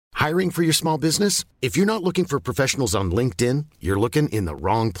Hiring for your small business? If you're not looking for professionals on LinkedIn, you're looking in the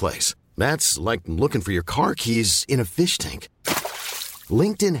wrong place. That's like looking for your car keys in a fish tank.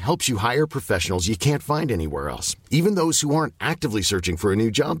 LinkedIn helps you hire professionals you can't find anywhere else, even those who aren't actively searching for a new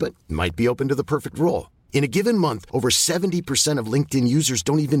job but might be open to the perfect role. In a given month, over 70% of LinkedIn users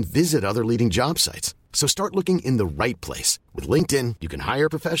don't even visit other leading job sites. So start looking in the right place. With LinkedIn, you can hire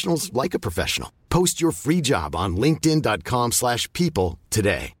professionals like a professional. Post your free job on linkedin.com/people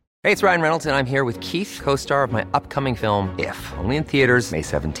today. Hey, it's Ryan Reynolds, and I'm here with Keith, co-star of my upcoming film, If, only in theaters May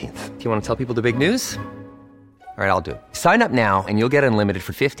 17th. Do you want to tell people the big news? All right, I'll do it. Sign up now and you'll get unlimited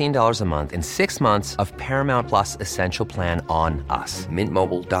for $15 a month and 6 months of Paramount Plus Essential Plan on us.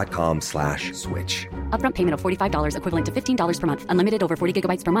 MintMobile.com/switch. Upfront payment of $45 equivalent to $15 per month. Unlimited over 40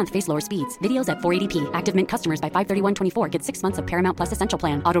 gigabytes per month. Face lower speeds. Videos at 480p. Active Mint customers by 531.24 get 6 months of Paramount Plus Essential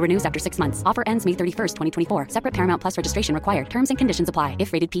Plan. Auto renews after 6 months. Offer ends May 31st, 2024. Separate Paramount Plus registration required. Terms and conditions apply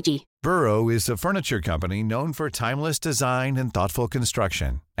if rated PG. Burrow is a furniture company known for timeless design and thoughtful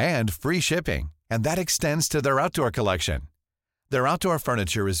construction and free shipping. And that extends to their outdoor collection. Their outdoor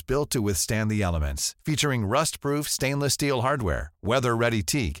furniture is built to withstand the elements, featuring rust-proof stainless steel hardware, weather-ready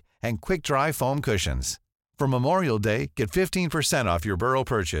teak, and quick-dry foam cushions. For Memorial Day, get 15% off your Burrow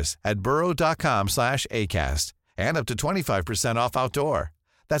purchase at burrow.com/acast and up to 25% off outdoor.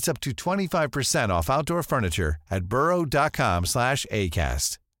 That's up to 25% off outdoor furniture at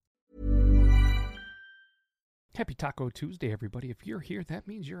burrow.com/acast. Happy Taco Tuesday, everybody. If you're here, that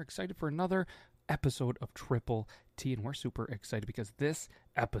means you're excited for another episode of Triple T, and we're super excited because this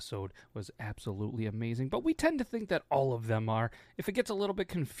episode was absolutely amazing, but we tend to think that all of them are. If it gets a little bit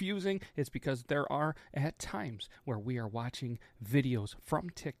confusing, it's because there are at times where we are watching videos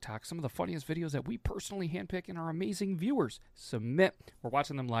from TikTok, some of the funniest videos that we personally handpick and our amazing viewers submit. We're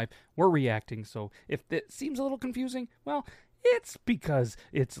watching them live, we're reacting, so if it seems a little confusing, well, it's because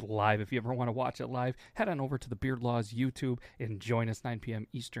it's live. If you ever want to watch it live, head on over to the Beard Laws YouTube and join us 9 p.m.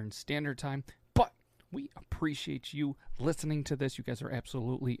 Eastern Standard Time. But we appreciate you listening to this. You guys are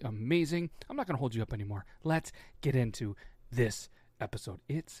absolutely amazing. I'm not going to hold you up anymore. Let's get into this episode.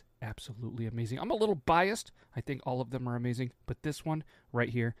 It's absolutely amazing. I'm a little biased. I think all of them are amazing. But this one right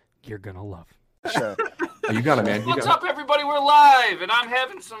here, you're going to love. Sure. Oh, you got it, man. What's up, everybody? We're live, and I'm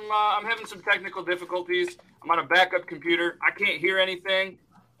having some technical difficulties. I'm on a backup computer. I can't hear anything.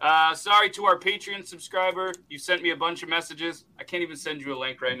 Sorry to our Patreon subscriber. You sent me a bunch of messages. I can't even send you a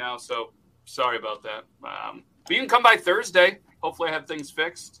link right now, so sorry about that. But you can come by Thursday. Hopefully, I have things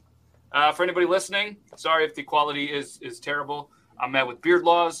fixed. For anybody listening, sorry if the quality is terrible. I'm at with Beard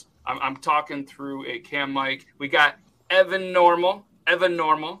Laws. I'm talking through a cam mic. We got Evan Normal.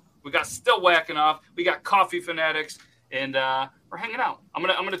 We got Still Whacking Off. We got Coffee Fanatics, and we're hanging out. I'm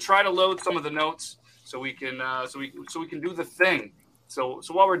gonna try to load some of the notes so we can do the thing. So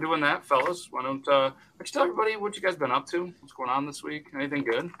while we're doing that, fellas, why don't you tell everybody what you guys been up to? What's going on this week? Anything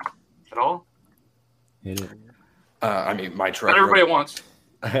good at all? Hit it. My truck. Not everybody at once.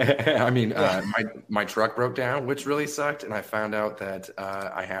 My truck broke down, which really sucked, and I found out that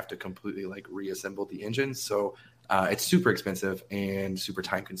I have to completely reassemble the engine. So. It's super expensive and super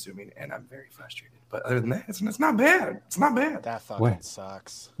time consuming, and I'm very frustrated. But other than that, it's not bad. It's not bad. That fucking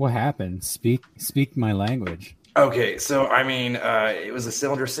sucks. What happened? Speak my language. Okay, so it was a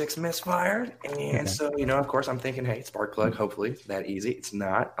cylinder 6 misfired, and so of course I'm thinking, hey, spark plug, hopefully that easy. It's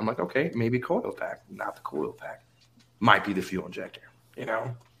not. I'm like, okay, maybe coil pack, not the coil pack. Might be the fuel injector.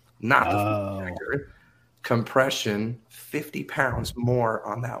 Not the fuel injector. Compression, 50 pounds more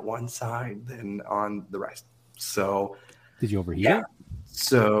on that one side than on the rest. So, did you overheat it?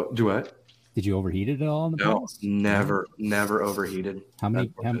 So, do what? Did you overheat it at all? In the past? Never overheated. How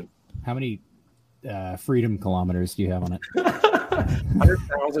many freedom kilometers do you have on it?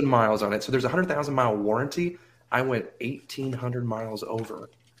 100,000 miles on it. So there's a 100,000 mile warranty. I went 1,800 miles over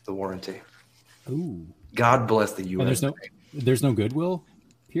the warranty. Ooh. God bless the U.S. There's no Goodwill.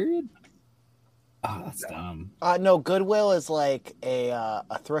 Period. Oh, that's dumb. No, Goodwill is like a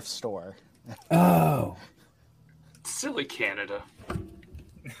thrift store. Oh. Silly Canada.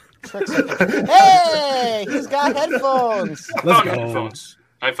 Hey, he's got headphones.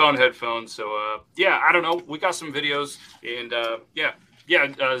 I found headphones. So, I don't know. We got some videos, and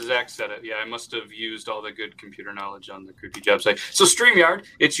Zach said it. Yeah, I must have used all the good computer knowledge on the creepy job site. So StreamYard,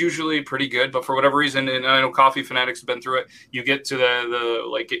 it's usually pretty good, but for whatever reason, and I know Coffee Fanatics have been through it, you get to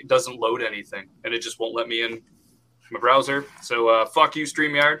the it doesn't load anything, and it just won't let me in my browser. So fuck you,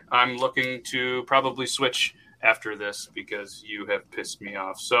 StreamYard. I'm looking to probably switch after this because you have pissed me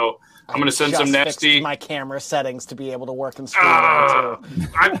off. So I'm going to send some nasty. Fixed my camera settings to be able to work in stream too.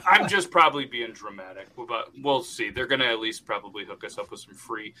 I'm just probably being dramatic, but we'll see. They're going to at least probably hook us up with some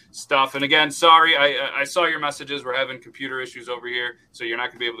free stuff. And again, sorry, I saw your messages. We're having computer issues over here, so you're not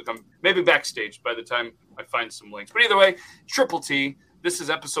going to be able to come. Maybe backstage by the time I find some links. But either way, Triple T. This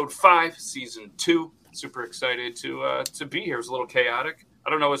is episode 5, season 2. Super excited to be here. It was a little chaotic. I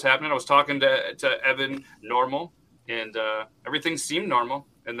don't know what's happening. I was talking to Evan normal, and everything seemed normal,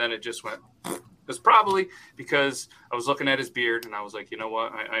 and then it just went. It's probably because I was looking at his beard, and I was like, you know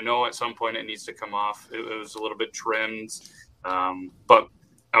what? I know at some point it needs to come off. It was a little bit trimmed, but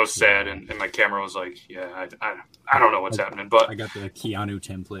I was sad, and my camera was like, yeah, I don't know what's happening. But I got the Keanu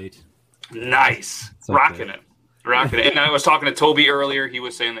template. Nice. Rocking it. And I was talking to Toby earlier. He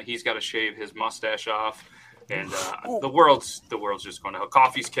was saying that he's got to shave his mustache off. And the world's just going to hell.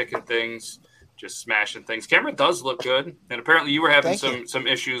 Coffee's kicking things, just smashing things. Camera does look good, and apparently you were having some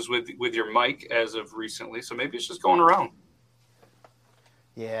issues with your mic as of recently. So maybe it's just going around.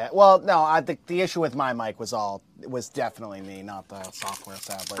 Yeah, well, no, I think the issue with my mic was definitely me, not the software.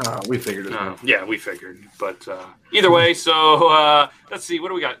 Sadly, we figured it out. Yeah, we figured. But either way, so let's see, what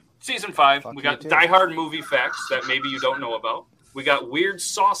do we got? Season 5. We got Die Hard movie facts that maybe you don't know about. We got weird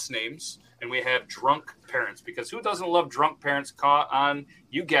sauce names. And we have drunk parents, because who doesn't love drunk parents caught on,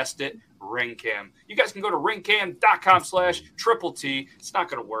 you guessed it, Ring Cam. You guys can go to ringcam.com/triple T. It's not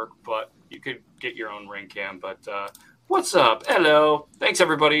going to work, but you could get your own Ring Cam. But what's up? Hello. Thanks,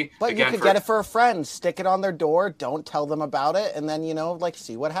 everybody. But you could get it for a friend. Stick it on their door. Don't tell them about it. And then,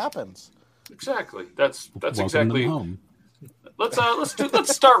 see what happens. Exactly. That's exactly. Home. Let's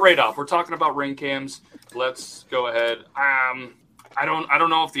start right off. We're talking about Ring Cams. Let's go ahead. I don't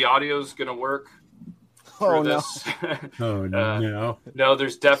know if the audio is going to work for this. Oh, no. No,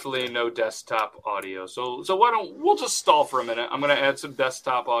 there's definitely no desktop audio. So we'll just stall for a minute. I'm going to add some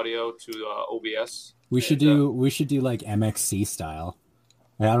desktop audio to OBS. We should do like MXC style.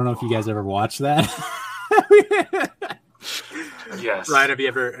 I don't know if you guys ever watched that. Yes. Ryan, have you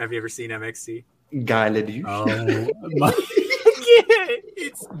ever seen MXC? Guy Leduc. Oh my.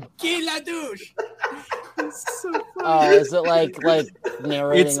 It's Guy Ladouche. It's so funny. Oh, is it like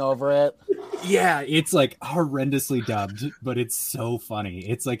narrating over it? Yeah, it's like horrendously dubbed, but it's so funny.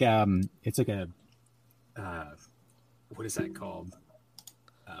 It's like a what is that called?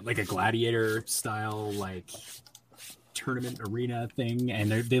 Like a gladiator style tournament arena thing,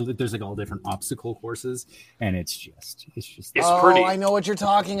 and there's like all different obstacle courses, and it's pretty. I know what you're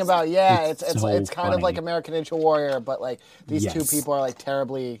talking about. Yeah, it's so kind funny. of like American Ninja Warrior, but these two people are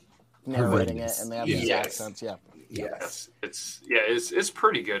terribly narrating it, and they have these accents. Yeah. Yes, it's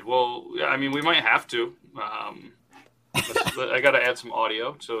pretty good. Well, I mean, we might have to. I got to add some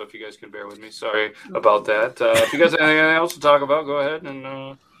audio, so if you guys can bear with me, sorry about that. If you guys have anything else to talk about, go ahead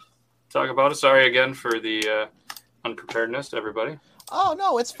and talk about it. Sorry again for the unpreparedness to everybody. Oh,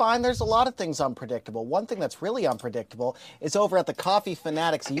 no, it's fine. There's a lot of things unpredictable. One thing that's really unpredictable is over at the Coffee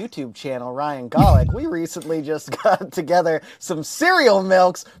Fanatics YouTube channel, Ryan Golick. We recently just got together some cereal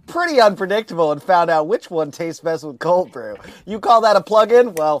milks, pretty unpredictable, and found out which one tastes best with cold brew. You call that a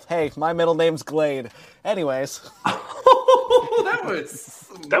plug-in? Well, hey, my middle name's Glade. Anyways.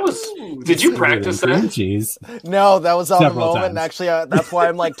 That was. Did you practice that? Jeez. No, that was on the Several moment. times. And actually, that's why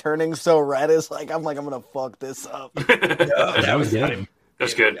I'm turning so red. I'm gonna fuck this up. That was good.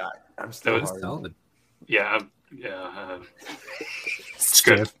 That's good. I'm still Solid. Yeah. It's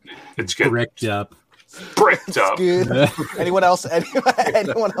good. It's good. Bricked up. Bricked up. Good. Anyone else?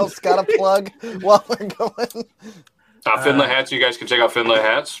 Anyone else got a plug while we're going? Finlay Hats. You guys can check out Finlay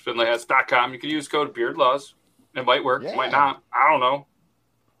Hats. FinlayHats.com. You can use code BeardLaws. It might work. Yeah. It might not. I don't know.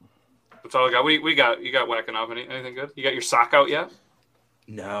 That's all I got. We got. You got whacking off anything good? You got your sock out yet?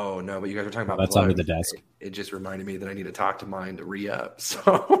 No, but you guys were talking about That's plug. under the desk. It just reminded me that I need to talk to mine to re-up. So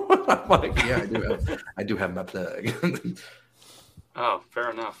I'm yeah, I do have my plug. Oh, fair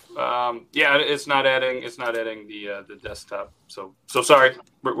enough. Yeah, it's not adding the desktop. So sorry.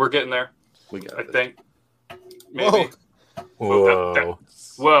 We're getting there. We got I it. think. Maybe. Whoa.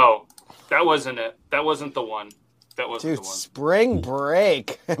 Whoa. That wasn't it. That wasn't the one. That wasn't Dude, the one. spring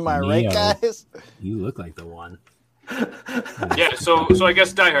break. Am I right, Neo. guys? You look like the one. Yeah, so I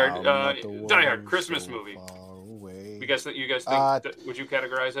guess Die Hard. Not the Die Hard, one Christmas so movie. far away. You guys think would you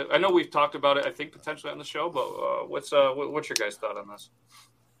categorize it? I know we've talked about it, I think, potentially on the show, but what's your guys' thought on this?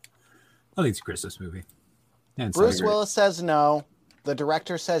 I think it's a Christmas movie. And Bruce so- Willis says no. The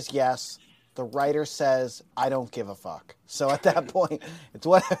director says yes. The writer says, I don't give a fuck. So at that point, it's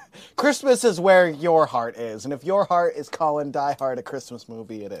what Christmas is where your heart is. And if your heart is calling Die Hard a Christmas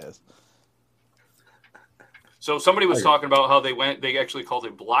movie, it is. So somebody was talking about how they actually called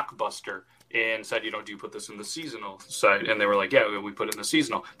it Blockbuster and said, do you put this in the seasonal side? And they were like, yeah, we put it in the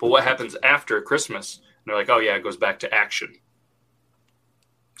seasonal. But what happens after Christmas? And they're like, oh, yeah, it goes back to action.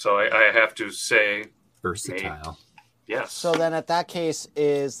 So I have to say... Versatile. Yes. So then at that case,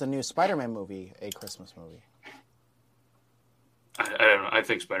 is the new Spider-Man movie a Christmas movie? I don't know. I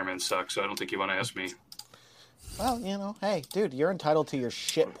think Spider-Man sucks, so I don't think you want to ask me. Well, hey, dude, you're entitled to your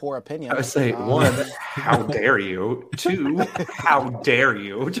shit poor opinion. I would say, one, how dare you? Two, how dare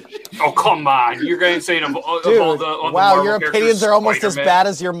you? Oh, come on. You're going to say Dude, all the wow, your opinions are almost as bad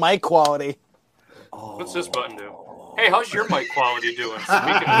as your mic quality. What's this button do? Hey, how's your mic quality doing? Speaking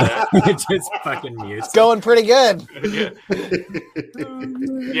of that. It just fucking mutes. It's going pretty good.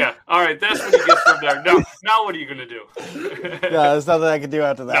 Yeah. All right, that's what you get from there. Now what are you going to do? Yeah, there's nothing I can do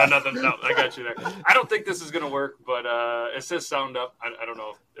after that. No, I got you there. I don't think this is going to work, but it says sound up. I don't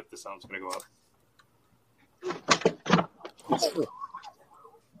know if the sound's going to go up.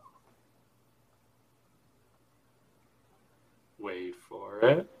 Wait for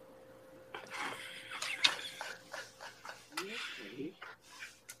it.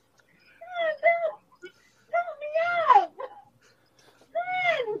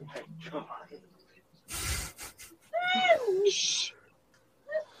 Oh my God!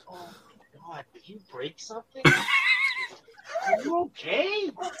 Did you break something? Are you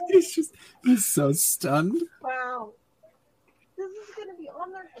okay? He's so stunned. Wow! This is gonna be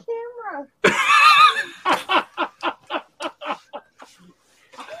on their camera.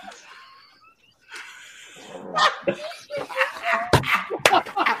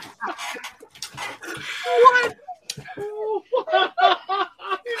 What?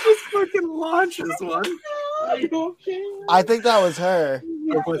 He just fucking launches one. Are you okay? I think that was her.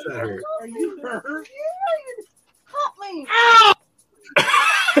 What was that hurt? Are you hurt? Help me!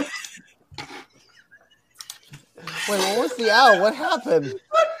 Wait, what was the owl? What happened?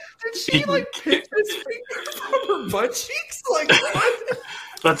 Did she kick his finger from her butt cheeks? Like what?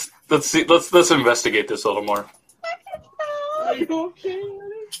 Let's see. Let's investigate this a little more. Are you okay?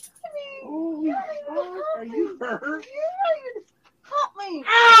 Oh, are you hurt? Help me!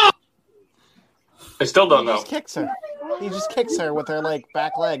 I still don't know. He just kicks her with her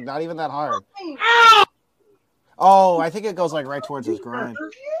back leg. Not even that hard. Oh, I think it goes right towards his groin.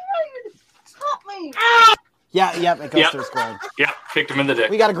 Help me! Yeah, it goes to his groin. Yeah, kicked him in the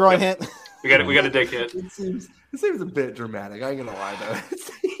dick. We got a groin hit. We got a dick hit. It seems a bit dramatic. I ain't gonna lie though.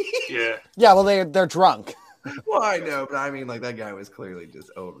 Yeah. Yeah, well they're drunk. Well, I know, but I mean, that guy was clearly just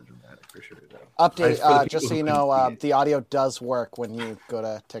over dramatic for sure. Though. Update, just so you know, the audio does work when you go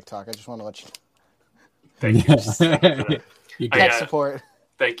to TikTok. I just want to let you know. Thank you. Tech support.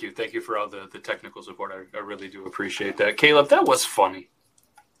 Thank you for all the technical support. I really do appreciate that. Caleb, that was funny.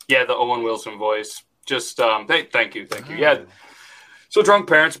 Yeah, the Owen Wilson voice. Just thank you. Yeah. So drunk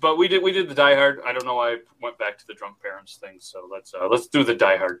parents, but we did the Die Hard. I don't know why I went back to the drunk parents thing. So let's do the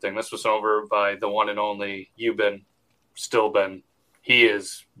Die Hard thing. This was over by the one and only He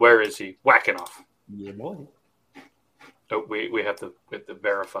is. Where is he? Whacking off. Yeah, boy. Oh, we have to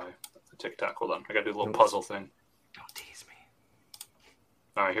verify the TikTok. Hold on, I gotta do a little puzzle thing. Don't tease me.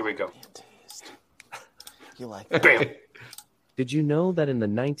 All right, here we go. You like that? Bam. Did you know that in the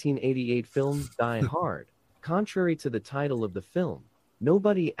 1988 film Die Hard, contrary to the title of the film,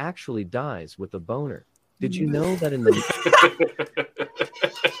 nobody actually dies with a boner? Did you know that in the...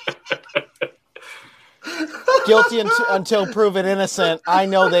 Guilty until proven innocent. I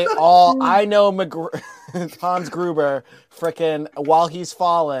know Hans Gruber, frickin' while he's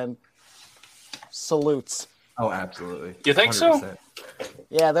fallen, salutes. Oh, absolutely. You think 100%. So?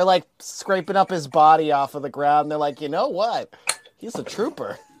 Yeah, they're scraping up his body off of the ground. They're like, you know what? He's a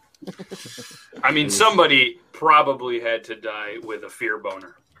trooper. I mean, somebody probably had to die with a fear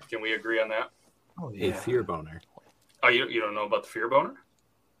boner. Can we agree on that? Oh, yeah. A fear boner. Oh, you don't know about the fear boner?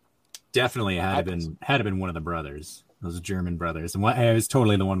 Definitely had been one of the brothers, those German brothers, and it was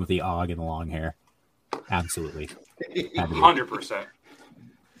totally the one with the og and the long hair. Absolutely, 100%.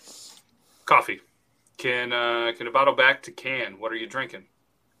 Coffee. Can a bottle back to can? What are you drinking?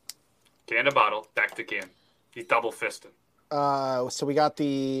 Can to bottle, back to can. He's double fisting. So we got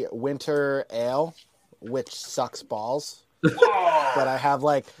the winter ale, which sucks balls, but I have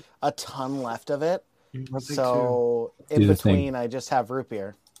a ton left of it. So in between, I just have root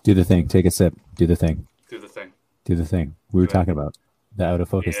beer. Do the thing. Take a sip. Do the thing. Do the thing. Do the thing. We were talking about the out of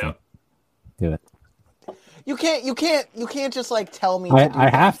focus thing. Do it. You can't just tell me. I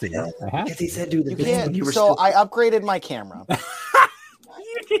have to. I have to. He said do the thing. You can't. So I upgraded my camera,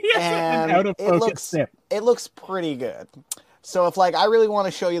 and out of focus it looks pretty good. So if like I really want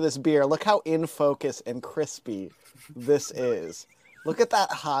to show you this beer, look how in focus and crispy this is. Look at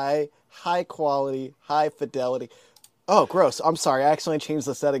that high quality, high fidelity. Oh, gross. I'm sorry. I accidentally changed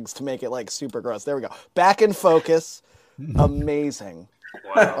the settings to make it like super gross. There we go. Back in focus. Amazing.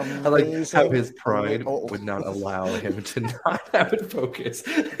 Wow. I like how his pride would not allow him to not have it focus.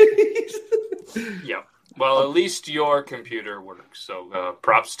 Yeah. Well, at least your computer works. So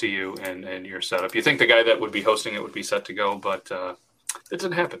props to you and your setup. You think the guy that would be hosting it would be set to go, but it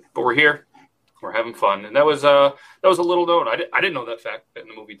didn't happen. But we're here. We're having fun. And that was a little known. I didn't know that fact in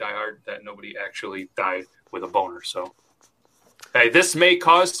the movie Die Hard that nobody actually died with a boner. So, hey, this may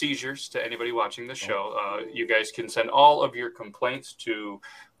cause seizures to anybody watching the show. You guys can send all of your complaints to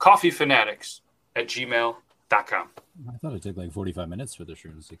coffeefanatics@gmail.com. I thought it took like 45 minutes for the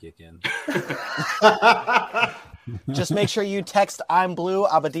shrooms to kick in. Just make sure you text "I'm blue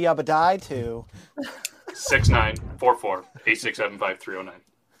abadi abadai" to 6944-867-5309.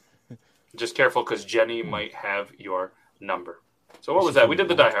 Just careful because Jenny might have your number. So what was that? We did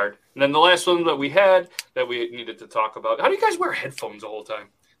the Die Hard. And then the last one that we had that we needed to talk about. How do you guys wear headphones the whole time?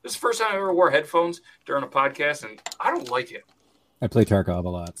 This is the first time I ever wore headphones during a podcast, and I don't like it. I play Tarkov a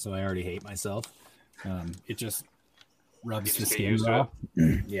lot, so I already hate myself. It just rubs the skin raw.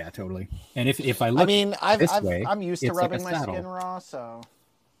 Yeah, totally. And if I look, I'm used to rubbing my skin raw, so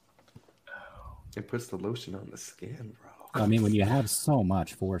it puts the lotion on the skin, bro. I mean, when you have so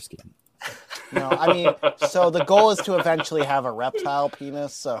much foreskin. No, I mean, so the goal is to eventually have a reptile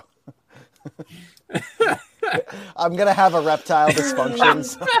penis. So I'm gonna have a reptile dysfunction.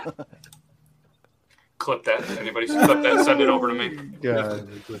 So. Clip that. Anybody clip that? Send it over to me. Yeah.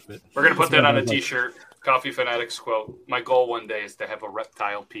 We're gonna put that on a T-shirt. Coffee Fanatics quote: "My goal one day is to have a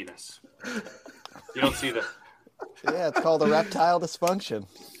reptile penis." You don't see the. Yeah, it's called a reptile dysfunction.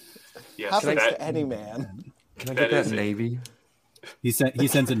 Yes, happens to any man. Can I get that Navy? He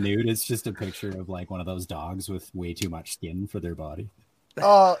sends a nude. It's just a picture of like one of those dogs with way too much skin for their body.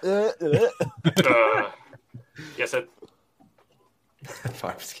 Yes, it.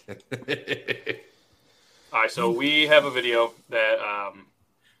 Five skin. All right, so we have a video that I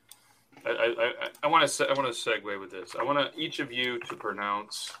want to segue with this. I want each of you to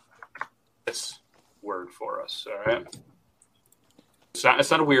pronounce this word for us. All right. It's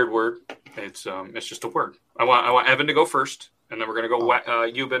not a weird word. It's just a word. I want Evan to go first, and then we're gonna go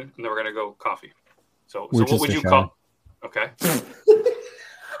Euban, and then we're gonna go Coffee. So what would you call? Okay.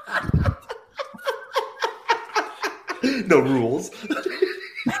 No rules.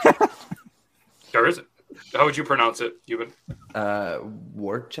 There isn't. How would you pronounce it, Euban?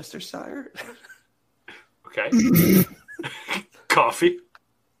 Worcestershire. Okay. Coffee.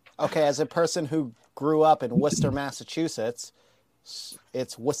 Okay, as a person who grew up in Worcester, Massachusetts,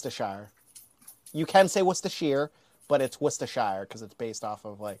 it's Worcestershire. You can say Worcestershire, but it's Worcestershire because it's based off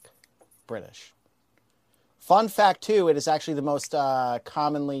of like British. Fun fact too, it is actually the most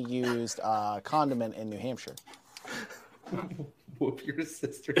commonly used condiment in New Hampshire. Whoop your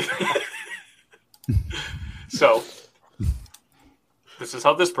sister. So, this is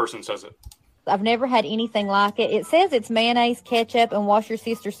how this person says it. I've never had anything like it. It says it's mayonnaise, ketchup, and wash your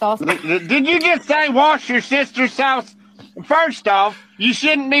sister's sauce. Did you just say wash your sister's sauce? First off, you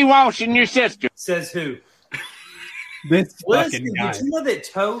shouldn't be washing your sister. Says who? This Listen, fucking guy. did you know that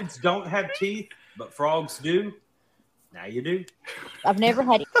toads don't have teeth, but frogs do? Now you do. I've never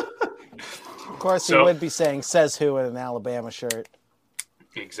had. Of course, he would be saying "says who" in an Alabama shirt.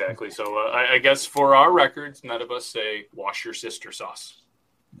 Exactly. So I guess for our records, none of us say "wash your sister sauce."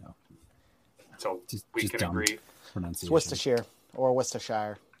 No. So we can agree. It's Worcestershire or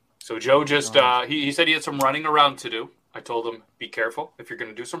Worcestershire. So Joe just he said he had some running around to do. I told him, be careful. If you're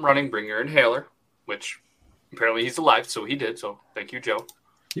going to do some running, bring your inhaler, which apparently he's alive, so he did. So thank you, Joe.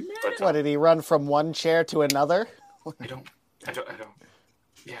 But, what, did he run from one chair to another? I don't.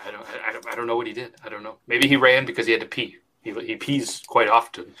 Yeah, I don't know what he did. I don't know. Maybe he ran because he had to pee. He pees quite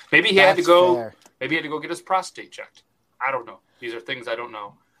often. Maybe he had to go. Fair. Maybe he had to go get his prostate checked. I don't know. These are things I don't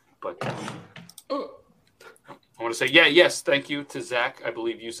know. But I want to say, yes, thank you to Zach. I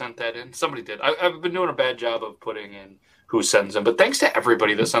believe you sent that in. Somebody did. I've been doing a bad job of putting in who sends them. But thanks to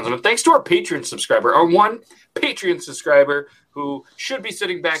everybody that sends them. And thanks to our Patreon subscriber, our one Patreon subscriber who should be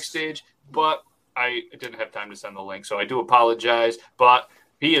sitting backstage, but I didn't have time to send the link. So I do apologize. But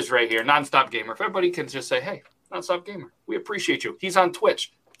he is right here, Nonstop Gamer. If everybody can just say, hey, Nonstop Gamer, we appreciate you. He's on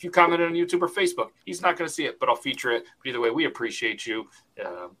Twitch. If you comment on YouTube or Facebook, he's not going to see it, but I'll feature it. But either way, we appreciate you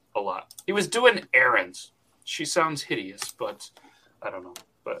a lot. He was doing errands. She sounds hideous, but I don't know.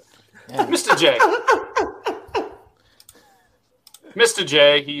 But yeah. Mr.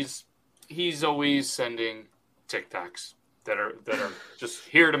 J, he's always sending TikToks. that are just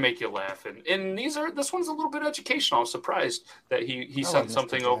here to make you laugh. And this one's a little bit educational. I was surprised that he sent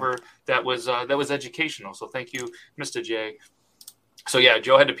something over that was educational. So thank you, Mr. J. So yeah,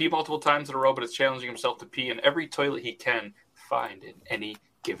 Joe had to pee multiple times in a row, but it's challenging himself to pee in every toilet he can find in any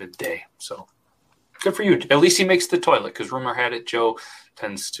given day. So good for you. At least he makes the toilet, because rumor had it Joe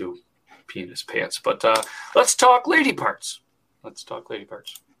tends to pee in his pants. But let's talk lady parts.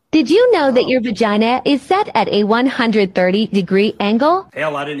 Did you know that your vagina is set at a 130-degree angle?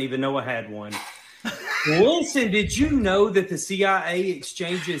 Hell, I didn't even know I had one. Listen, did you know that the CIA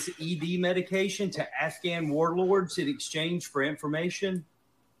exchanges ED medication to Afghan warlords in exchange for information?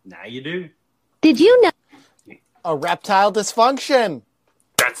 Now you do. Did you know? Erectile dysfunction.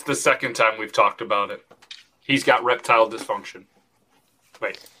 That's the second time we've talked about it. He's got erectile dysfunction.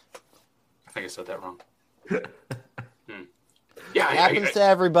 Wait, I think I said that wrong. Yeah, it happens to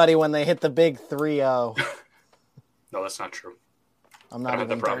everybody when they hit the big 3-0. No, that's not true. I'm not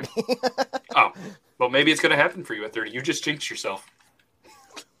even 30. Oh, well, maybe it's going to happen for you at 30. You just jinxed yourself.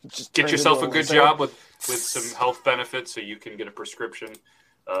 Just get yourself a good job with some health benefits so you can get a prescription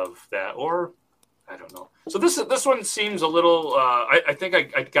of that, or I don't know. So this one seems a little. I think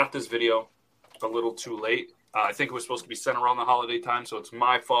I got this video a little too late. I think it was supposed to be sent around the holiday time, so it's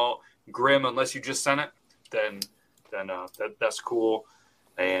my fault. Grim, unless you just sent it, then that's cool,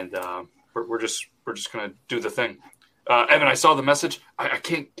 and we're just gonna do the thing. Evan, I saw the message. I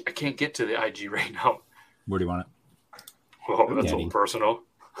can't get to the IG right now. Where do you want it? Oh, that's a little personal.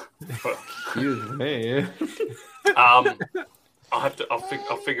 Excuse me. I'll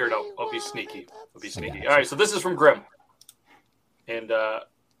figure it out. I'll be sneaky. All right, so this is from Grim, and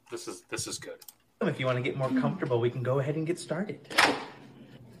this is good. If you want to get more comfortable, we can go ahead and get started.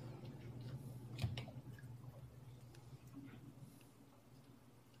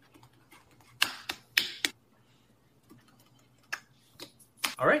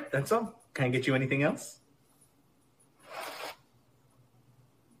 All right, that's all. Can I get you anything else?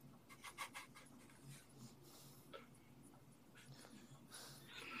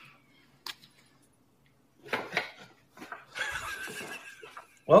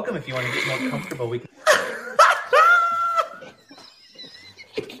 Welcome. If you want to get more comfortable, we can.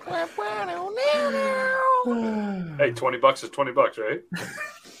 Hey, $20 is $20, right?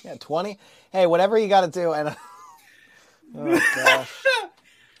 Yeah, 20. Hey, whatever you got to do, and oh gosh.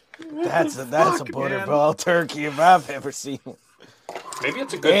 That's a butterball turkey if I've ever seen it. Maybe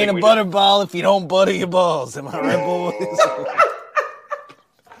it's a good Ain't thing. a butterball if you don't butter your balls. Am I right, boys?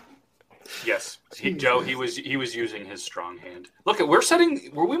 Yes, Joe. He was using his strong hand. Look,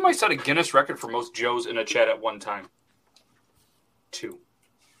 we might set a Guinness record for most Joes in a chat at one time. 2.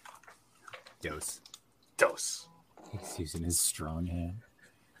 Dose. He's using his strong hand.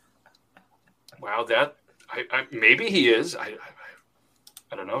 Wow, that I maybe he is. I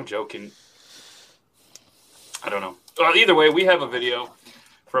don't know, Joe. I don't know. Either way, we have a video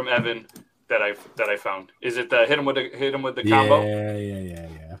from Evan that I found. Is it the hit him with the combo?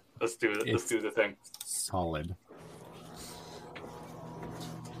 Yeah. Let's do it. Let's do the thing. Solid.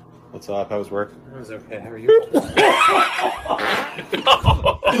 What's up? How was work? It was okay. How are you?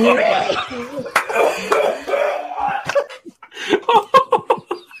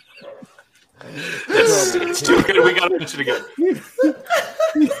 It's too good. We gotta mention it again.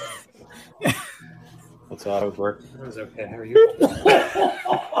 What's up? How was work? It was okay. How are you?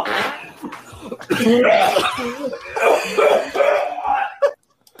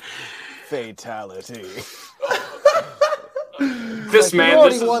 Fatality. This man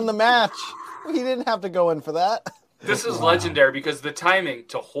already won the match. He didn't have to go in for that. This is legendary because the timing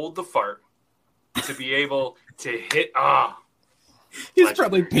to hold the fart, to be able to hit. He's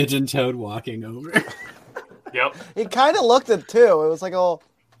probably pigeon-toed walking over. Yep. It kind of looked it too. It was like, I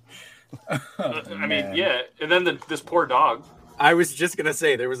mean, yeah. And then this poor dog. I was just gonna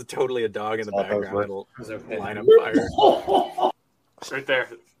say there was totally a dog in the background that'll line up fire. Right there.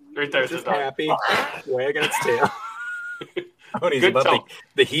 There's just the dog. happy, wagging its tail. Oh, and he's Good above talk.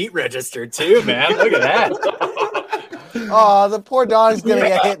 the heat register too, man. Look at that. oh, the poor dog's gonna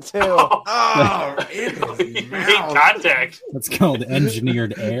get hit too. Oh, He made contact. That's called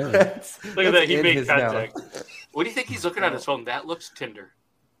engineered air. Look at that. He in made his contact. mouth. What do you think he's looking at his phone? That looks Tinder.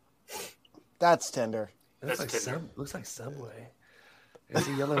 That's Tinder. It looks That's like Tinder. looks like Subway. It's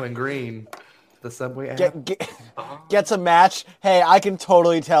a yellow and green. The Subway app. Gets a match. Hey, I can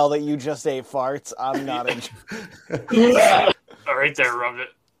totally tell that you just ate farts. I'm not Oh, right there, rubbed it.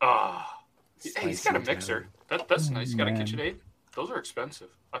 Oh. Hey, he's got a mixer. That's nice. He's got a KitchenAid. Those are expensive.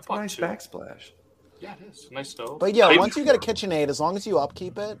 I bought nice 2. backsplash. Yeah, it is. Nice stove. But yeah, once you get a KitchenAid, as long as you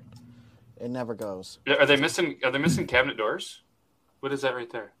upkeep it, It never goes. Are they missing cabinet doors? What is that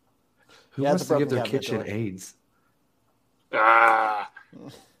right there? Who wants to give their kitchen AIDS?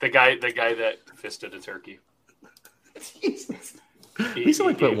 The guy that fisted a turkey. Jesus. He's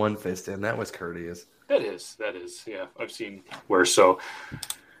only put one fist in. That was courteous. That is. Yeah, I've seen worse. So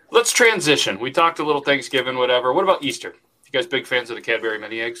let's transition. We talked a little Thanksgiving, whatever. What about Easter? You guys big fans of the Cadbury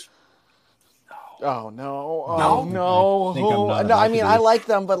mini eggs? Oh no! Oh no! No, I mean I like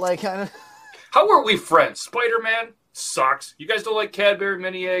them, but like, how are we friends? Spider-Man sucks. You guys don't like Cadbury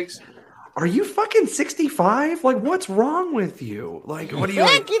mini eggs? Are you fucking 65? Like, what's wrong with you? Like, what are you?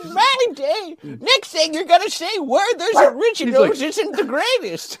 Back in my day, next thing you're gonna say, Werther's Originals isn't the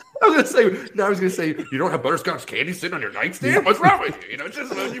greatest. I was gonna say, you don't have butterscotch candy sitting on your nightstand? What's wrong with you? You know,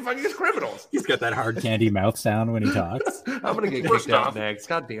 just you fucking just criminals. He's got that hard candy mouth sound when he talks. I'm gonna get kicked out next.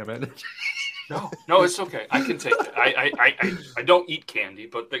 God damn it. No, it's okay. I can take it. I don't eat candy,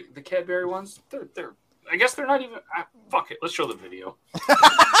 but the Cadbury ones, they're I guess they're not even. Fuck it. Let's show the video.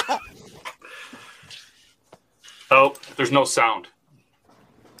 Oh, there's no sound.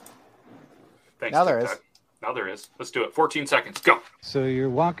 Thanks. Now there is. Now there is. Let's do it. 14 seconds. Go. So you're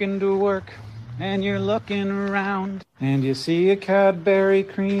walking to work and you're looking around and you see a Cadbury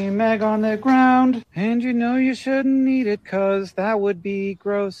cream egg on the ground and you know you shouldn't eat it because that would be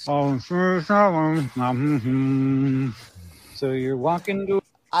gross. Oh, sure, so you're walking to.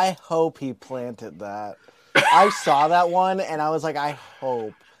 I hope he planted that. I saw that one and I was like, I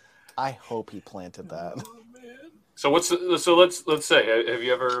hope he planted that. So let's say, have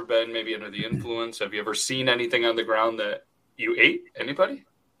you ever been maybe under the influence? Have you ever seen anything on the ground that you ate? Anybody?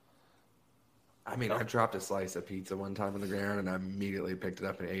 I mean, I dropped a slice of pizza one time on the ground and I immediately picked it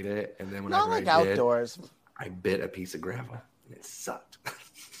up and ate it. And then not like outdoors. I bit a piece of gravel and it sucked.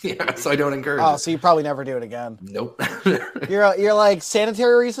 Yeah, so I don't encourage it. Oh, so you probably never do it again. Nope. You're like,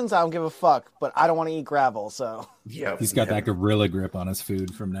 sanitary reasons, I don't give a fuck, but I don't want to eat gravel, so. Yeah. He's got that gorilla grip on his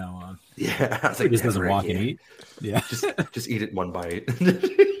food from now on. Yeah. He just doesn't walk and eat. Yeah. Just eat it one bite.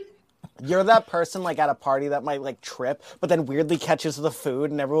 You're that person like at a party that might like trip, but then weirdly catches the food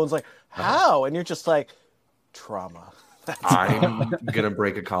and everyone's like, how? And you're just like, trauma. I'm gonna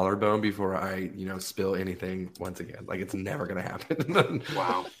break a collarbone before I, spill anything once again. Like it's never gonna happen.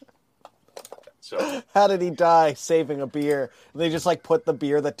 Wow. So how did he die? Saving a beer. They just like put the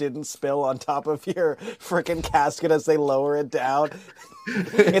beer that didn't spill on top of your freaking casket as they lower it down.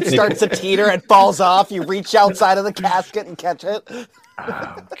 It starts to teeter and falls off. You reach outside of the casket and catch it.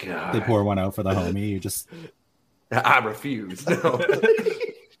 Oh god. They pour one out for the homie. You just. I refuse. No.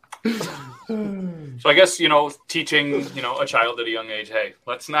 So I guess, teaching, a child at a young age, hey,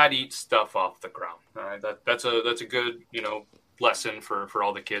 let's not eat stuff off the ground. All right. That's a good, lesson for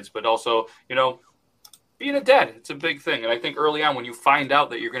all the kids, but also, being a dad, it's a big thing. And I think early on when you find out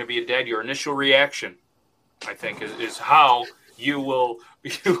that you're going to be a dad, your initial reaction, I think is how you will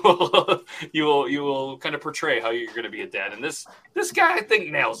kind of portray how you're going to be a dad. And this guy, I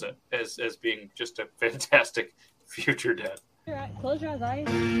think, nails it as being just a fantastic future dad. Close your eyes.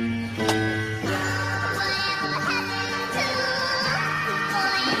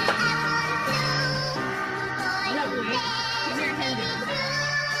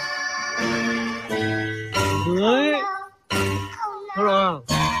 What? Hold on.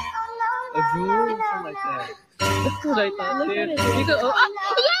 A jewel? Something like that. That's what I thought. Look at it. You go,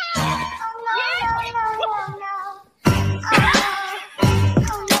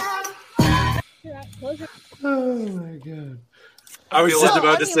 Oh my god. I was just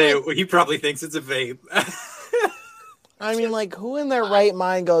about to say, he probably thinks it's a vape. I mean, like, who in their right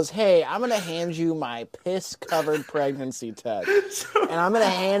mind goes, hey, I'm going to hand you my piss-covered pregnancy test, and I'm going to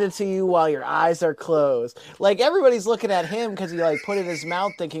hand it to you while your eyes are closed. Like, everybody's looking at him because he, like, put it in his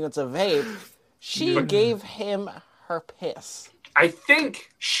mouth thinking it's a vape. She gave him her piss. I think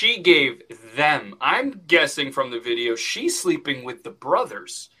she gave them. I'm guessing from the video, she's sleeping with the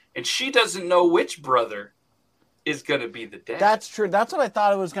brothers, and she doesn't know which brother is going to be the dad. That's true. That's what I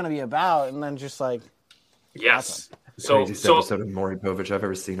thought it was going to be about, and then just, like... Yes. Awesome. Craziest episode of Maury Povich I've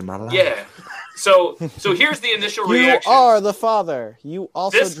ever seen in my life. Yeah. So here's the initial reaction. You are the father. You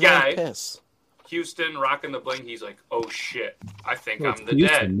also this drank guy, piss. Houston, rocking the bling. He's like, oh shit, I think Well, I'm the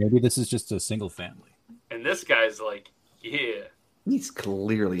Houston. dad. Maybe this is just a single family. And this guy's like, yeah. He's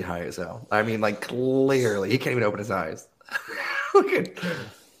clearly high as hell. I mean, like, clearly. He can't even open his eyes. Look at.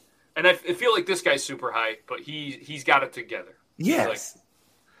 And I feel like this guy's super high, but he's got it together. Yes. He's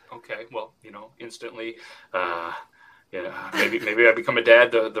like, okay, well, instantly, maybe I become a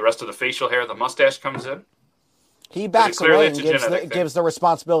dad. The rest of the facial hair, the mustache comes in. He backs away and gives the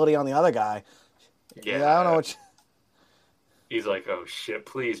responsibility on the other guy. Yeah, I don't know what. He's like, oh shit,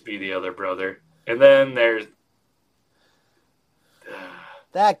 please be the other brother. And then there's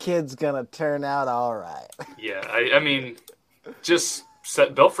that kid's gonna turn out all right. Yeah, I mean, just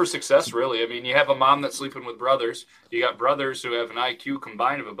built for success, really. I mean, you have a mom that's sleeping with brothers. You got brothers who have an IQ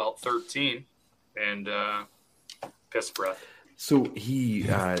combined of about 13, and piss breath. So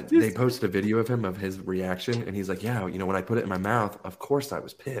they posted a video of him of his reaction, and he's like, "Yeah, when I put it in my mouth, of course I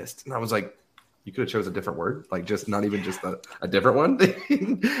was pissed." And I was like, "You could have chose a different word, like just not even just a different one."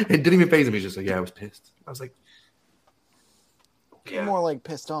 It didn't even faze him. He's just like, "Yeah, I was pissed." I was like, More like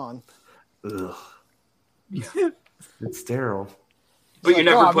pissed on. "Ugh, it's sterile." But you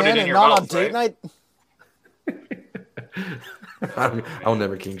never put it in your mouth, on date night. I'll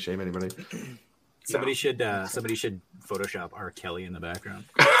never king shame anybody. Somebody should Photoshop R. Kelly in the background.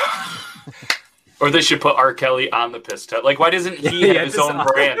 Or they should put R. Kelly on the piss test. Like, why doesn't he have his own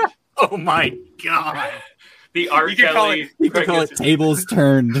brand? Oh my god! The R. Kelly. You could call it tables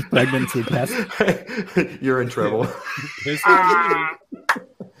turned pregnancy test. You're in trouble.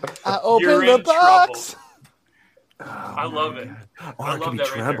 I opened the box. I love it. Or it could be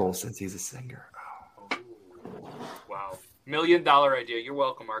treble since he's a singer. Oh. Wow. $1 million idea. You're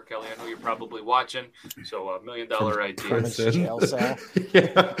welcome, R. Kelly. I know you're probably watching. So $1 million idea. Jail cell.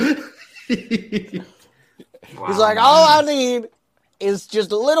 Yeah. Wow. He's like, all I need is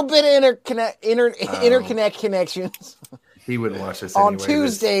just a little bit of interconnect connections. He wouldn't watch this on anyway.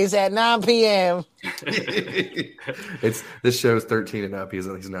 Tuesdays at 9 p.m. This show's 13 and up. He's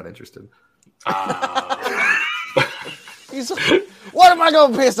not interested. He's like, what am I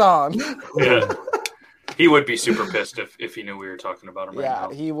gonna piss on? Yeah. He would be super pissed if he knew we were talking about him right now.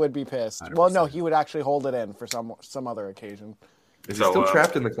 Yeah, he would be pissed. 100%. Well, no, he would actually hold it in for some other occasion. Is he still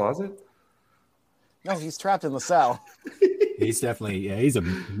trapped in the closet? No, he's trapped in the cell. He's definitely he's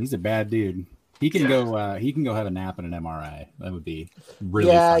a bad dude. He can go have a nap and an MRI. That would be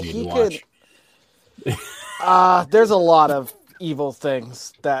really funny to watch. There's a lot of evil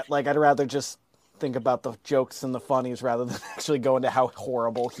things that I'd rather just think about the jokes and the funnies rather than actually go into how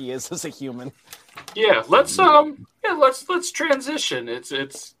horrible he is as a human. Yeah, let's transition. It's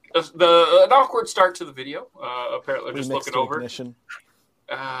an awkward start to the video. Apparently, just looking over. Ignition.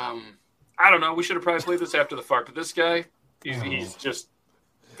 I don't know. We should have probably played this after the fart, but this guy, he's just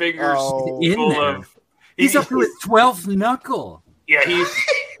fingers full of. He's up to his 12th knuckle. Yeah,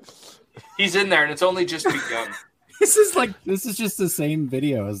 he's in there, and it's only just begun. This is just the same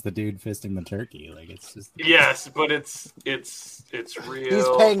video as the dude fisting the turkey. Like it's just yes, but it's real. He's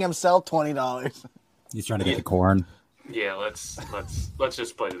paying himself $20. He's trying to get the corn. Yeah, let's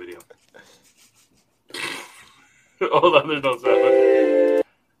just play the video. Hold on, there's no sound.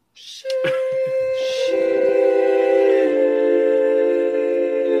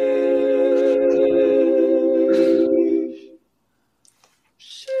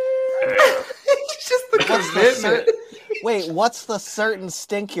 What's the certain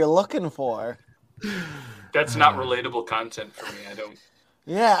stink you're looking for? That's not relatable content for me. I don't.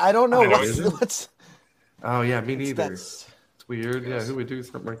 Yeah, I don't know. What's... Oh yeah, me neither. It's weird. Yeah, who would do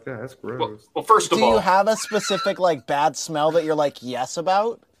something like that? That's gross. Well, first of all, do you have a specific bad smell that you're yes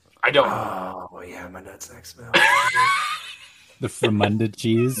about? I don't. Oh yeah, my nutsack smell. The fermented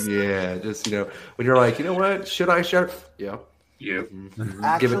cheese. Yeah, just when you're like, you know what? Should I share? Yeah. Yeah. Mm-hmm.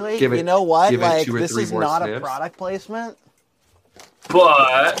 Actually, give it, you know what? this is not a product placement.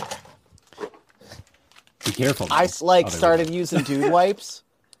 But be careful. I started using dude wipes,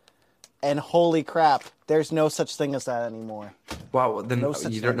 and holy crap, there's no such thing as that anymore. Wow, then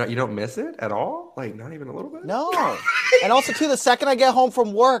you don't miss it at all? Not even a little bit? No. And also too, the second I get home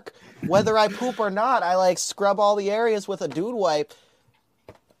from work, whether I poop or not, I scrub all the areas with a dude wipe.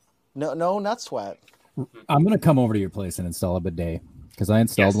 No nut sweat. I'm gonna come over to your place and install a bidet because I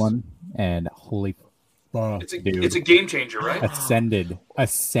installed one and holy fuck, it's a game changer, right? Ascended. I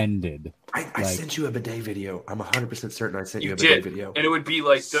sent you a bidet video. I'm 100% certain I sent you a bidet video. And it would be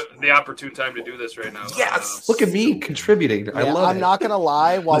the opportune time to do this right now. Yes. Look at me contributing. Yeah, I love it. I'm not gonna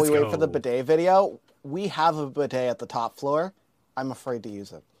lie. While we wait for the bidet video, we have a bidet at the top floor. I'm afraid to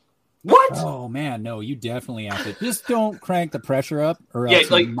use it. What? Oh man, no! You definitely have to. Just don't crank the pressure up, or yeah,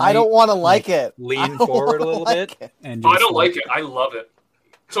 else I don't want to like it. Lean forward a little bit. And I don't like it. I love it.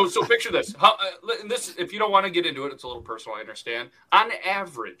 So picture this. This, if you don't want to get into it, it's a little personal. I understand. On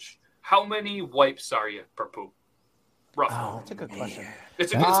average, how many wipes are you per poop? Roughly. Oh, that's a good question.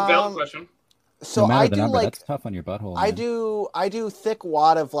 It's a valid question. So no matter I the do number, that's tough on your butthole. I do thick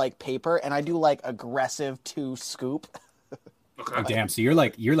wad of paper, and I do aggressive 2 scoop. Okay. Oh, damn! So you're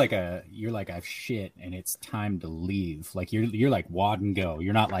like I've shit and it's time to leave. You're wad and go.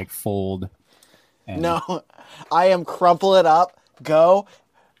 You're not fold. And No, I am crumple it up, go,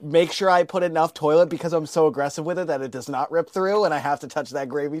 make sure I put enough toilet because I'm so aggressive with it that it does not rip through and I have to touch that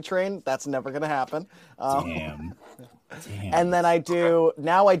gravy train. That's never going to happen. Damn. And then I do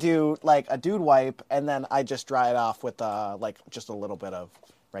like a dude wipe and then I just dry it off with like just a little bit of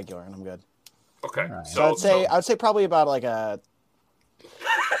regular and I'm good. Okay. Right. So I would say probably about like a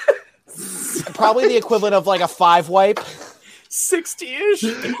probably the equivalent of like a 5 wipe. 60-ish.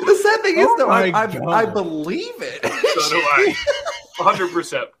 The sad thing is, though, I believe it. So do I.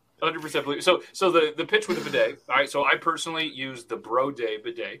 100%. 100% believe. So the pitch with the bidet. All right. So I personally use the Broday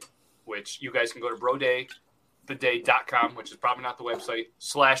bidet, which you guys can go to brodaybidet.com, which is probably not the website,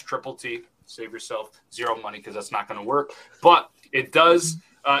 /TTT. Save yourself 0 money because that's not going to work. But it does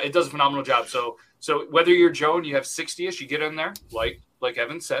a phenomenal job. So whether you're Joe and you have 60-ish, you get in there, like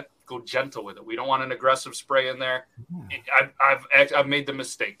Evan said, go gentle with it. We don't want an aggressive spray in there. I've made the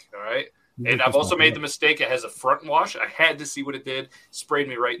mistake, all right? And I've also made the mistake. It has a front wash. I had to see what it did. Sprayed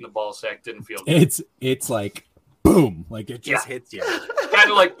me right in the ball sack. Didn't feel good. It's like boom, like it just hits you. Kind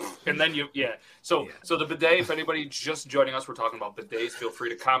of like, and then So the bidet. If anybody just joining us, we're talking about bidets. Feel free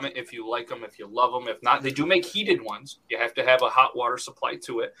to comment if you like them, if you love them. If not, they do make heated ones. You have to have a hot water supply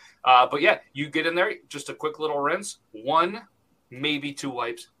to it. But yeah, you get in there, just a quick little rinse, 1, maybe 2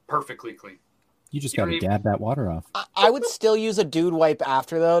 wipes, perfectly clean. You just got to dab that water off. I would still use a dude wipe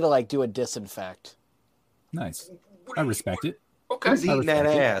after though to like do a disinfect. Nice. I respect it. Okay. Who's eating that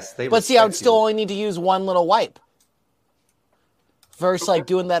ass? But see, I would still only need to use 1 little wipe. Versus like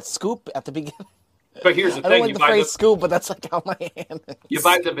doing that scoop at the beginning. But here's the I thing: don't like the phrase scoop, but that's like how my hand is. You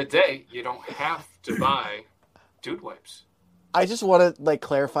buy the bidet, you don't have to buy dude wipes. I just want to like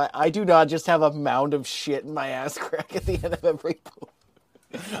clarify. I do not just have a mound of shit in my ass crack at the end of every poop.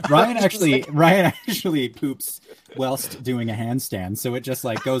 Ryan actually poops whilst doing a handstand, so it just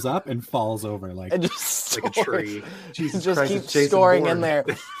like goes up and falls over like a tree. Jesus just keeps storing in there.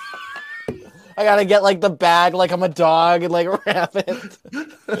 I gotta get like the bag like I'm a dog and like wrap it.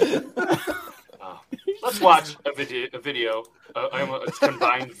 Let's watch a video. It's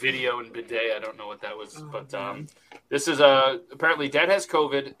combined video and bidet. I don't know what that was, but this is apparently Dad has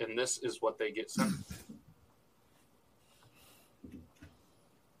COVID, and this is what they get sent.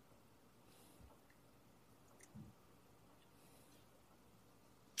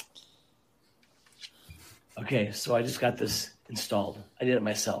 Okay, so I just got this installed. I did it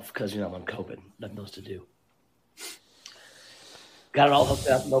myself because, I'm on COVID. Nothing else to do. Got it all hooked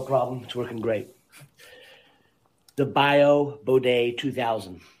up, no problem. It's working great. The Bio Bidet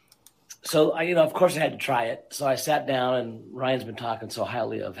 2000. So, of course I had to try it. So I sat down, and Ryan's been talking so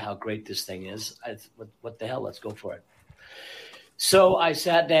highly of how great this thing is. What the hell? Let's go for it. So I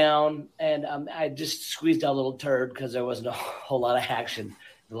sat down, and I just squeezed out a little turd because there wasn't a whole lot of action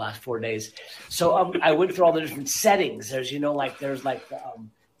the last 4 days. So I went through all the different settings. There's, there's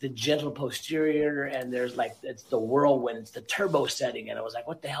the gentle posterior, and there's it's the whirlwind, it's the turbo setting. And I was like,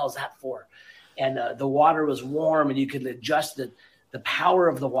 what the hell is that for? And the water was warm, and you could adjust the power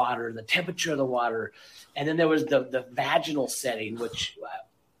of the water, the temperature of the water. And then there was the vaginal setting, which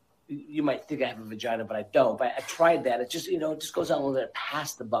you might think I have a vagina, but I don't. But I tried that. It just, it just goes out a little bit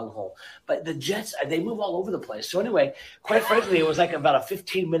past the bunghole. But the jets, they move all over the place. So anyway, quite frankly, it was like about a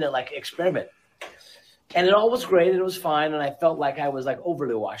 15-minute experiment. And it all was great, and it was fine. And I felt like I was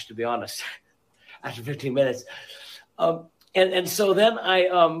overly washed, to be honest, after 15 minutes. And so then I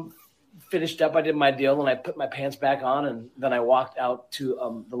finished up. I did my deal, and I put my pants back on, and then I walked out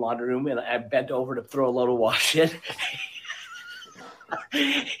to the laundry room, and I bent over to throw a load of wash in.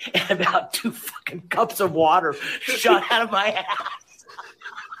 And about 2 fucking cups of water shot out of my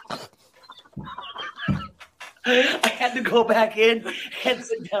ass. I had to go back in and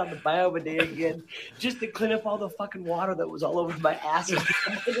sit down to Bio Bidet again just to clean up all the fucking water that was all over my ass.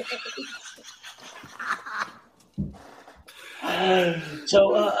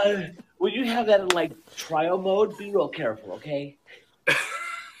 So when you have that in trial mode, be real careful, okay?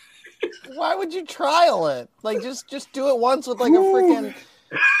 Why would you trial it? Just do it once with a freaking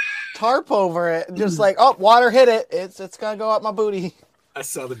tarp over it. And just water hit it. It's gonna go up my booty. I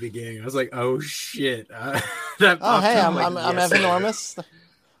saw the beginning. I was like, oh shit. I'm enormous.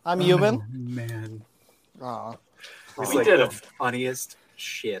 I'm human. Man. Aw. It's the funniest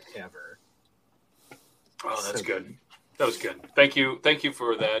shit ever. Oh, that's good. That was good. Thank you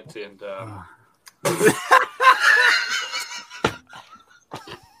for that. And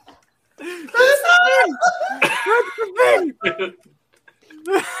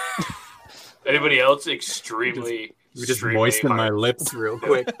anybody else extremely just moisten my lips real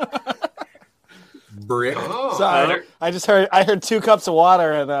quick. Brick. Sorry, I heard 2 cups of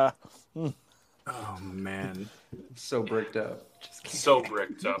water and man. So bricked up. So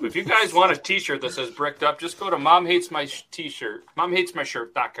bricked up. If you guys want a t-shirt that says bricked up, just go to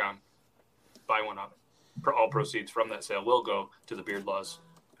momhatesmyshirt.com. Buy one up. All proceeds from that sale will go to the Beard Laws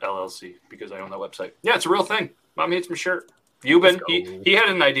LLC because I own that website. Yeah, it's a real thing. Mom hates my shirt. Euban, he had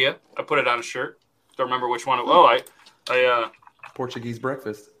an idea. I put it on a shirt. Don't remember which one. I Portuguese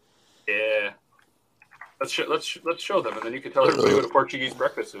breakfast. Yeah. Let's show them, and then you can tell everybody what a Portuguese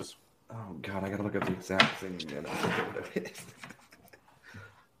breakfast is. Oh God, I gotta look up the exact thing again.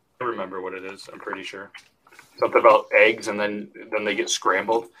 I remember what it is. I'm pretty sure. Something about eggs, and then they get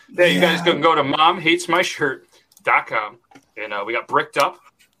scrambled. Yeah, you guys can go to momhatesmyshirt.com, and we got bricked up.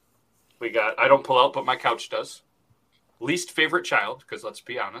 We got I don't pull out, but my couch does. Least favorite child, because let's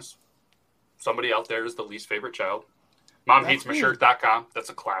be honest, somebody out there is the least favorite child. Momhatesmyshirt.com. That's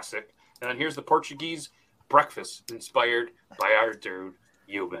a classic. And then here's the Portuguese breakfast inspired by our dude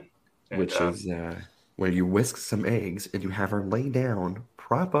Euban, which is where you whisk some eggs and you have her lay down,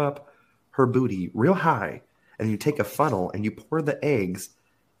 prop up her booty real high, and you take a funnel and you pour the eggs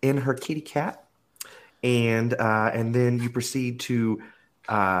in her kitty cat, and then you proceed to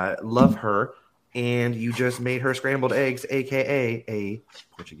love her, and you just made her scrambled eggs, aka a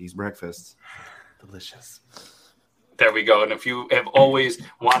Portuguese breakfast. Delicious. There we go. And if you have always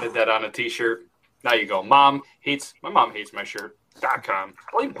wanted that on a t-shirt, now you go. My mom hates my shirt.com.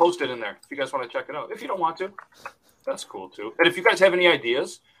 I'll even post it in there if you guys want to check it out. If you don't want to, that's cool too. And if you guys have any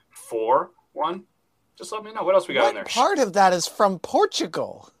ideas for one, just let me know. What else we got in there? Part of that is from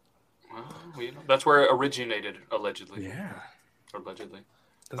Portugal. Well, that's where it originated, allegedly. Yeah. Allegedly.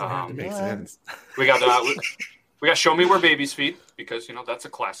 Doesn't have to make sense. We got Show Me Where Babies Feed, because that's a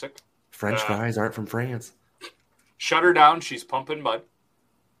classic. French fries aren't from France. Shut Her Down, She's Pumping Mud.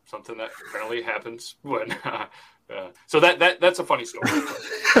 Something that apparently happens when. So that's a funny story.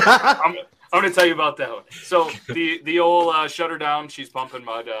 I'm going to tell you about that one. So the old Shut Her Down, She's Pumping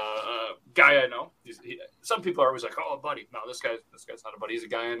Mud guy I know. Some people are always like, oh, buddy. No, this guy's not a buddy. He's a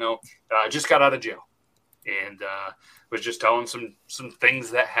guy I know. Just got out of jail. And was just telling some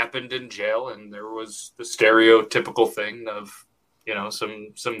things that happened in jail. And there was the stereotypical thing of,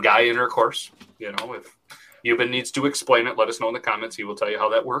 some guy intercourse. If Euban needs to explain it, let us know in the comments. He will tell you how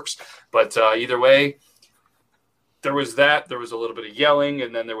that works. But either way, there was that. There was a little bit of yelling,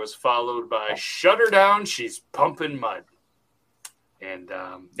 and then there was followed by Shut Her Down, She's Pumping Mud. And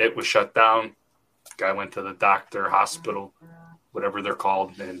it was shut down. Guy went to the doctor, hospital, whatever they're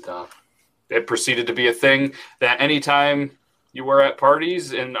called, and it proceeded to be a thing that anytime you were at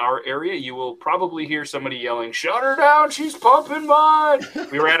parties in our area, you will probably hear somebody yelling, Shut her down, she's pumping mud.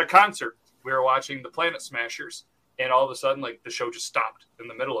 We were at a concert. We were watching the Planet Smashers, and all of a sudden, the show just stopped in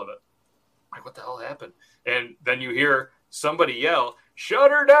the middle of it. Like, what the hell happened? And then you hear somebody yell,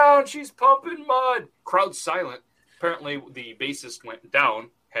 Shut her down, she's pumping mud. Crowd silent. Apparently, the bassist went down,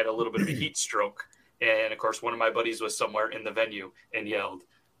 had a little bit of a heat stroke, and, of course, one of my buddies was somewhere in the venue and yelled,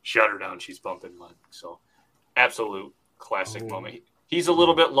 Shut her down, she's pumping mud. So, absolute classic moment. He's a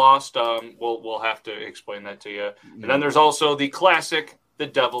little bit lost. We'll have to explain that to you. And then there's also the classic, the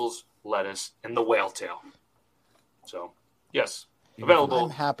Devil's Lettuce and the Whale Tail. So, yes, available.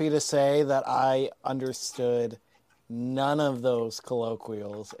 I'm happy to say that I understood none of those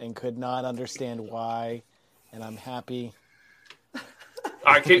colloquials and could not understand why, and I'm happy.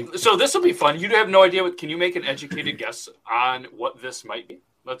 All right, so this will be fun. You have no idea can you make an educated guess on what this might be?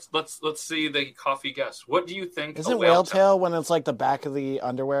 Let's see the coffee guess. What do you think? Isn't whale tail when it's like the back of the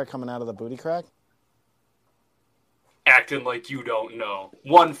underwear coming out of the booty crack? Acting like you don't know.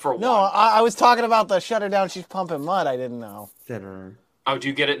 One for one. No, I was talking about the Shut Her Down, She's Pumping Mud. I didn't know. Thinner. Oh, do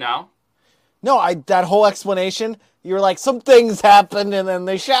you get it now? No, that whole explanation, you were like, some things happened, and then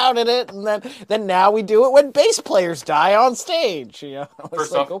they shouted it, and then now we do it when bass players die on stage. I was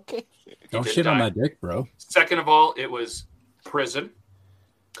First like, off, okay. Don't shit on my dick, bro. Second of all, it was prison.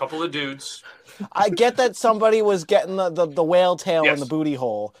 Couple of dudes. I get that somebody was getting the whale tail in the booty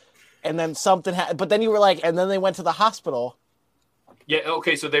hole, and then something happened. But then you were like, and then they went to the hospital. Yeah,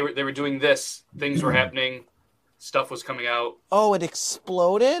 okay, so they were doing this. Things were happening. Stuff was coming out. Oh, it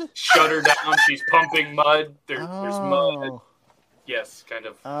exploded? Shut her down. She's pumping mud. There's mud. Yes, kind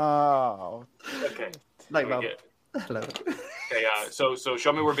of. Oh. Okay. Like love. Hello. Okay, so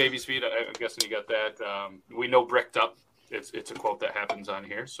Show Me Where Babies Feed. I'm guessing you got that. We know Bricked Up. It's a quote that happens on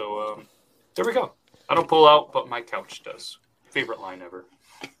here. So there we go. I don't pull out, but my couch does. Favorite line ever.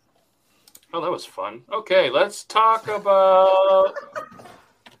 Oh, that was fun. Okay, let's talk about.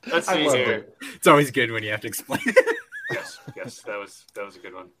 Let's see here. It's always good when you have to explain it. Yes, that was a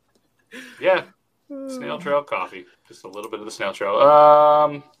good one. Yeah, snail trail coffee. Just a little bit of the snail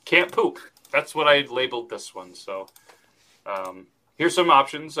trail. Can't poop. That's what I labeled this one. So here's some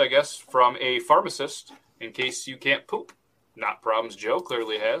options, I guess, from a pharmacist in case you can't poop. Not problems Joe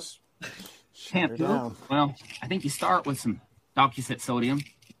clearly has. Can't poop? Well, I think you start with some Docusat sodium.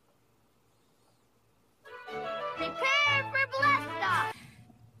 Prepare for blast off.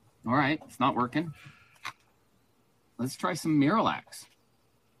 All right, it's not working. Let's try some Miralax.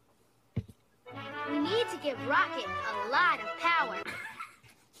 We need to give Rocket a lot of power.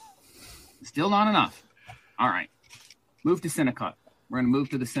 Still not enough. All right. Move to Cinecot. We're going to move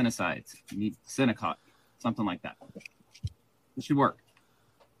to the Cinesides. You need Cinecot. Something like that. It should work.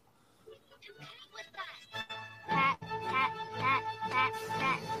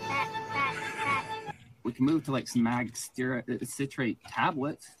 We can move to like some mag citrate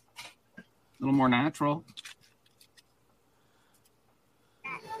tablets. A little more natural.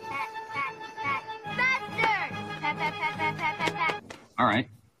 All right.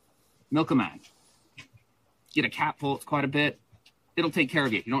 Milkamag. Get a capful. It's quite a bit. It'll take care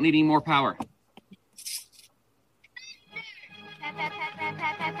of you. You don't need any more power.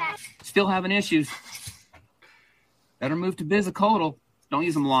 Still having issues. Better move to Bizicotal. Don't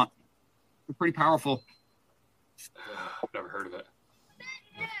use them a lot. They're pretty powerful. Never heard of it.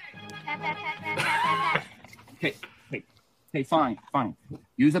 Okay, fine.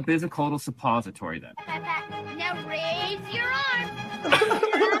 Use a Bizicotal suppository then. Now raise your arm. And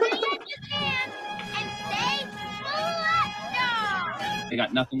say blast. They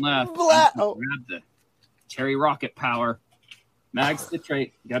got nothing left. Grab the cherry rocket power. Mag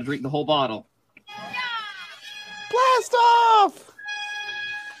citrate. You got to drink the whole bottle. Blast off!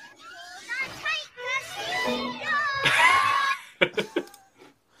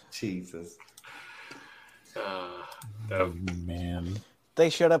 Jesus. Man. They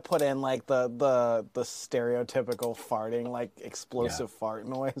should have put in like the stereotypical farting, like explosive fart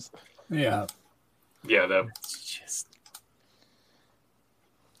noise. Yeah. Yeah, that's just.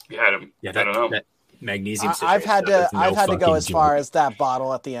 You had him. Yeah, I don't know. that magnesium. I've had to go as far as that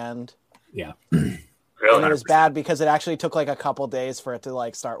bottle at the end. Yeah. Really? And it was bad because it actually took like a couple days for it to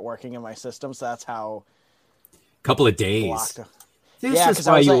like start working in my system. So that's how. Couple of days. blocked. This Yeah, is 'cause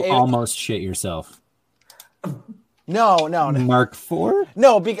I why was you like, almost shit yourself. No. Mark IV?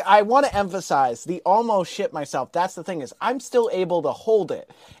 No, I want to emphasize the almost shit myself. That's the thing is I'm still able to hold it.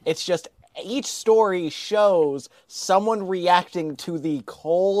 It's just each story shows someone reacting to the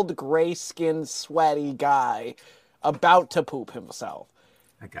cold, gray-skinned, sweaty guy about to poop himself.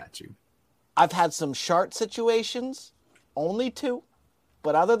 I got you. I've had some shart situations, only 2,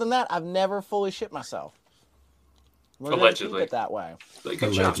 but other than that, I've never fully shit myself. We're gonna keep Allegedly. it that way. Good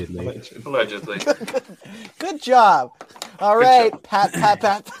Allegedly. job. Allegedly. Good job. All right,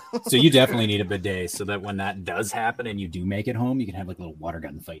 pat. So you definitely need a bidet so that when that does happen and you do make it home, you can have like a little water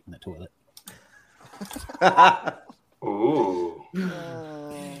gun fight in the toilet. Ooh.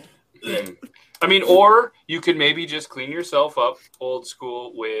 I mean, or you could maybe just clean yourself up old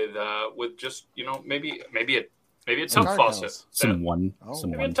school with just, maybe a tub faucet. Some one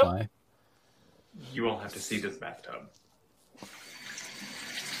ply. You won't have to see this bathtub.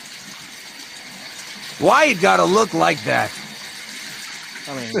 Why you gotta look like that?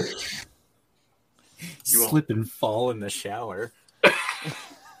 I mean, Slip and fall in the shower.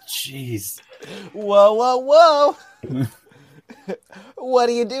 Jeez. Whoa. What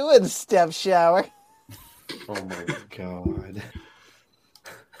are you doing, step shower? Oh my god.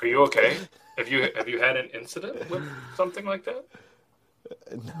 Are you okay? Have you had an incident with something like that?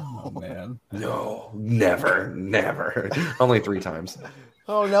 No, man. No, never. Only 3 times.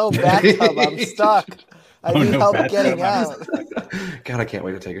 Oh no, bathtub! I'm stuck. I need help getting out. God, I can't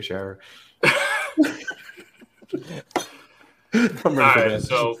wait to take a shower. All right,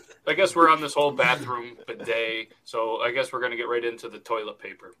 so I guess we're on this whole bathroom bidet. So I guess we're going to get right into the toilet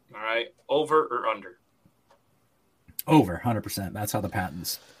paper. All right, over or under? Over, 100%. That's how the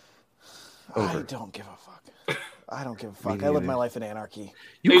patents. Over. I don't give a fuck. I don't give a fuck. I live my life in anarchy.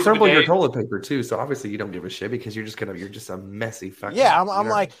 You crumble your toilet paper too, so obviously you don't give a shit because you're just a messy fucking. Yeah, I'm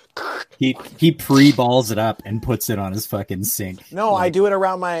like. He pre-balls it up and puts it on his fucking sink. No, I do it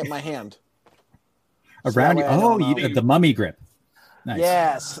around my hand. Around you? Oh, the mummy grip. Nice.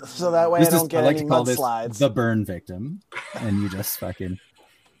 Yes, so that way I don't get any mudslides. The burn victim, and you just fucking.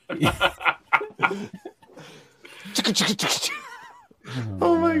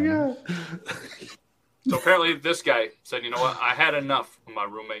 Oh my god. So apparently this guy said, you know what? I had enough of my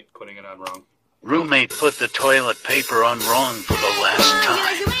roommate putting it on wrong. Roommate put the toilet paper on wrong for the last time.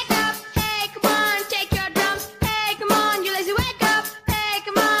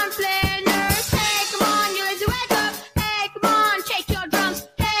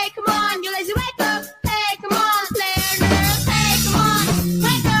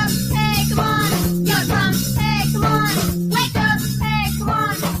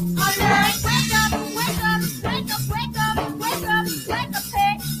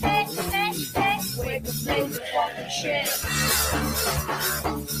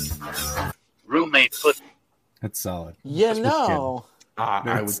 solid.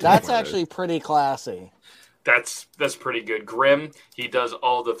 I would. That's actually pretty classy. That's pretty good. Grim, he does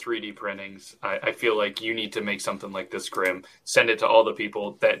all the 3D printings. I feel like you need to make something like this, Grim. Send it to all the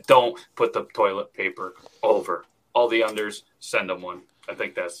people that don't put the toilet paper over. All the unders, send them one. I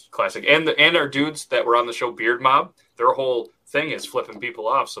think that's classic. And our dudes that were on the show, Beard Mob, their whole thing is flipping people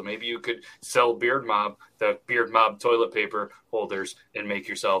off. So maybe you could sell the Beard Mob toilet paper holders and make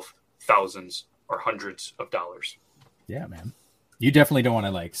yourself thousands or hundreds of dollars. Yeah, man. You definitely don't want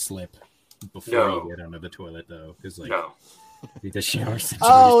to like slip before No. you get under the toilet though, because like No. the shower situation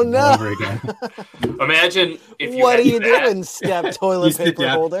Oh, no. over again. Imagine if you What had are you that. doing, step toilet You sit paper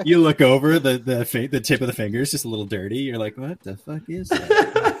down, holder? you look over the tip of the finger is just a little dirty. You're like, what the fuck is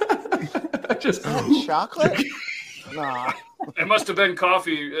that? Is that chocolate? Nah. It must have been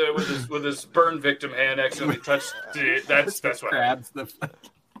coffee with his burn victim hand accidentally touched it. That's what grabs the.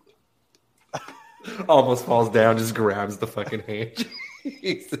 Almost falls down, just grabs the fucking hand.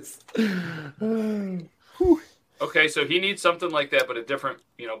 Jesus. Okay, so he needs something like that, but a different,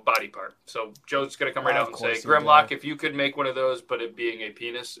 body part. So Joe's gonna come right Of out and say, course he Grimlock, will. if you could make one of those, but it being a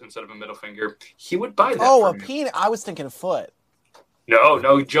penis instead of a middle finger, he would buy that. Oh, a from you. peanut. I was thinking foot.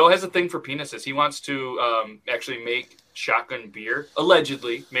 No, Joe has a thing for penises. He wants to actually make shotgun beer,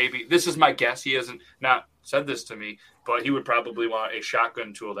 allegedly. Maybe this is my guess. He hasn't not said this to me, but he would probably want a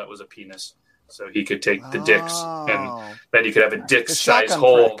shotgun tool that was a penis, so he could take the dicks, and then you could have a dick-sized shotgun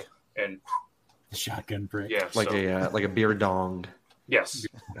hole, prick. and The shotgun brick. yeah, Like a beer dong. yes,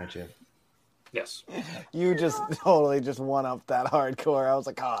 Gotcha. yes, You just totally just one up that hardcore. I was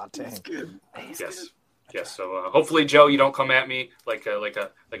like, oh, dang. yes. So hopefully, Joe, you don't come at me like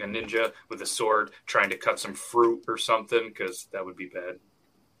a ninja with a sword trying to cut some fruit or something, because that would be bad.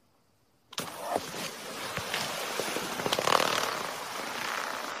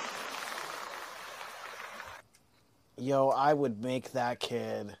 Yo, I would make that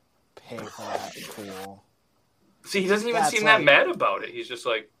kid pay for that pool. See, he doesn't even That's seem that like- mad about it. He's just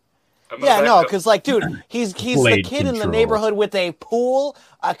like, I'm gonna Yeah, back no, up. because like, dude, he's the Blade kid in the control. neighborhood with a pool,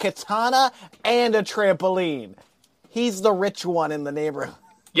 a katana, and a trampoline. He's the rich one in the neighborhood.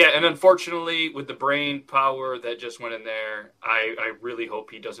 Yeah, and unfortunately, with the brain power that just went in there, I really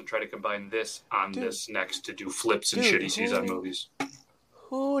hope he doesn't try to combine this on this next to do flips and Dude, shit he sees on movies.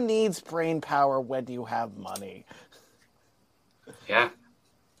 Who needs brain power when you have money? Yeah,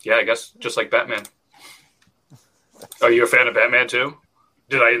 I guess just like Batman. Are you a fan of Batman too?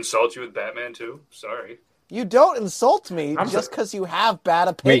 Did I insult you with Batman too? Sorry. You don't insult me just because you have bad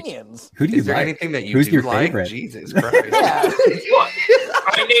opinions. Who do you Is there like? anything that you Who's do your like? favorite? Jesus Christ. Yeah. What?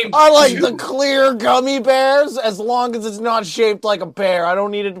 I named I like two. the clear gummy bears as long as it's not shaped like a bear. I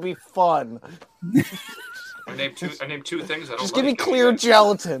don't need it to be fun. I named two things I don't Just like. give me clear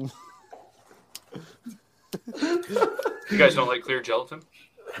gelatin. You guys don't like clear gelatin?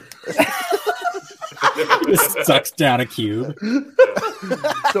 Just sucks down a cube.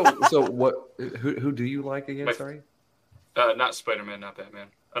 So what? Who do you like again? Sorry. Not Spider-Man, not Batman.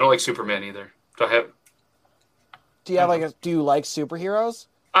 I don't like Superman either. Do I have? Do you have do you like superheroes?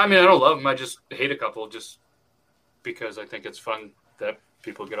 I mean, I don't love them. I just hate a couple, just because I think it's fun that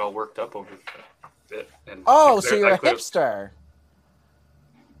people get all worked up over it. And Oh, I so clear- you're I a clear- hipster.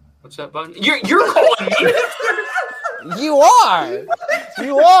 What's that button? You're calling me? You are.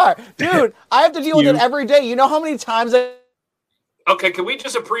 You are. Dude, I have to deal with it every day. You know how many times I... Okay, can we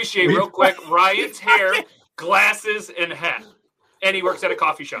just appreciate real quick Ryan's hair, glasses, and hat? And he works at a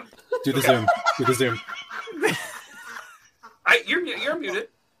coffee shop. Do the zoom. Do the zoom. You're muted.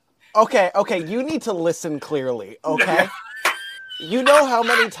 Okay, you need to listen clearly, okay? You know how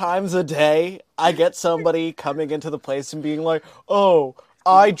many times a day I get somebody coming into the place and being like, oh,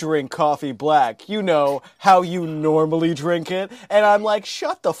 I drink coffee black. You know how you normally drink it. And I'm like,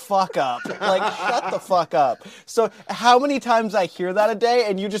 shut the fuck up. Like, shut the fuck up. So how many times I hear that a day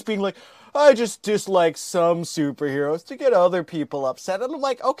and you just being like, I just dislike some superheroes to get other people upset. And I'm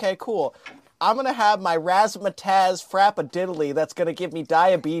like, okay, cool. I'm going to have my razzmatazz frappadidly that's going to give me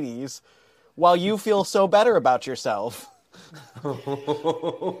diabetes while you feel so better about yourself. Hey,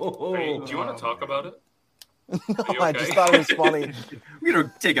 do you want to talk about it? No, Are you I okay? just thought it was funny. We're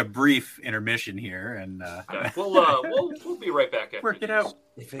gonna take a brief intermission here, and Yeah, we'll be right back after Work it out.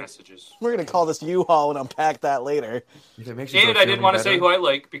 these messages. We're going to call this U-Haul and unpack that later. And I didn't want to say who I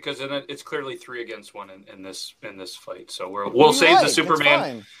like because it's clearly 3 against 1 in this fight. So we'll save the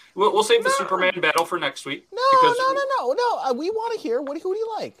Superman. We'll save the Superman battle for next week. No. We want to hear who do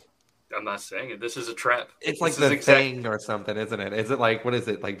you like? I'm not saying it. This is a trap. It's like This is the exact- thing or something, isn't it? Is it like what is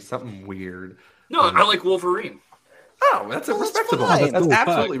it like something weird? No, I like Wolverine. Oh, that's respectable. fine. That's Cool.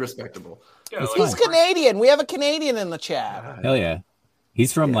 absolutely respectable. Yeah, He's Canadian. We have a Canadian in the chat. Hell yeah.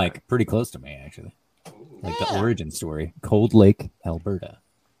 He's from like pretty close to me, actually. Like the origin story. Cold Lake, Alberta.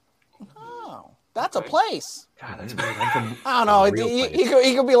 Oh, that's a place. God, that's weird. I'm from I don't know. real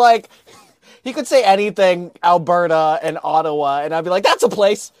He could be like, he could say anything, Alberta and Ottawa, and I'd be like, that's a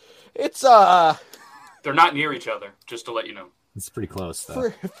place. It's They're not near each other, just to let you know. It's pretty close,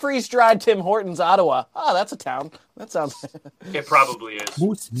 though. freeze-dried Tim Hortons, Ottawa. Oh, that's a town. That sounds. It probably is.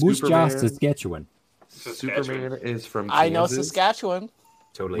 Moose Jaw, Saskatchewan. Superman is from Kansas. I know Saskatchewan.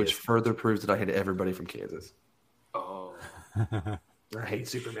 Totally. Which further proves that I hate everybody from Kansas. Oh. I hate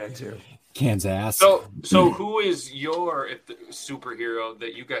Superman too. Kansas. So who is your superhero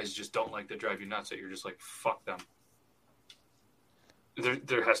that you guys just don't like that drive you nuts? That you're just like, fuck them.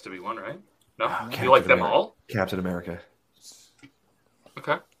 There has to be one, right? No, you like them all? Captain America.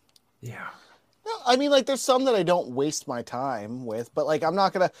 Okay. Yeah. No, I mean, like, there's some that I don't waste my time with, but like, I'm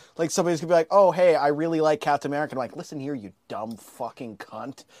not gonna like somebody's gonna be like, oh, hey, I really like Captain America. I'm like, listen here, you dumb fucking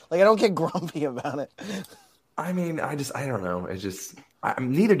cunt. Like, I don't get grumpy about it. I mean, I don't know. It's just,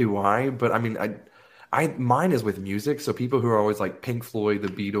 neither do I. But I mean, mine is with music. So people who are always like Pink Floyd, the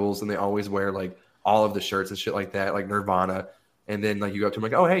Beatles, and they always wear like all of the shirts and shit like that, like Nirvana. And then like you go up to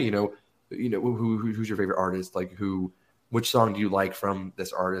them like, oh, hey, who's your favorite artist? Like which song do you like from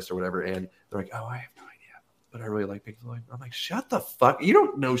this artist or whatever? And they're like, oh, I have no idea, but I really like Pink Floyd. I'm like, shut the fuck, you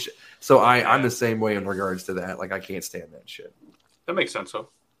don't know shit. So I'm the same way in regards to that. Like, I can't stand that shit. That makes sense, though.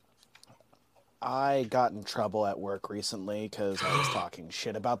 I got in trouble at work recently because I was talking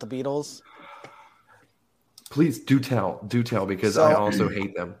shit about the Beatles. Please do tell because I also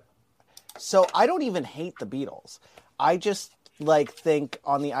hate them. So I don't even hate the Beatles. I just like think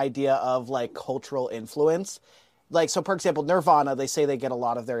on the idea of like cultural influence. Like, so for example, Nirvana, they say they get a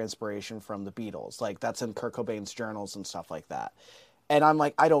lot of their inspiration from the Beatles. Like, that's in Kurt Cobain's journals and stuff like that. And I'm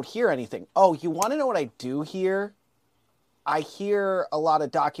like, I don't hear anything. Oh, you want to know what I do hear? I hear a lot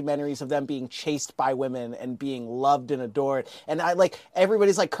of documentaries of them being chased by women and being loved and adored. And I like,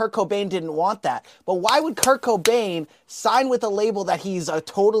 everybody's like, Kurt Cobain didn't want that. But why would Kurt Cobain sign with a label that he's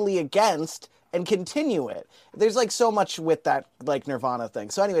totally against and continue it? There's like so much with that like Nirvana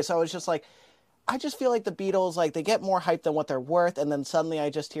thing. So anyway, so I was just like, I just feel like the Beatles, like they get more hype than what they're worth. And then suddenly I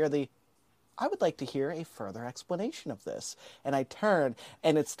just hear I would like to hear a further explanation of this. And I turn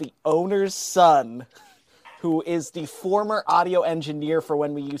and it's the owner's son, who is the former audio engineer for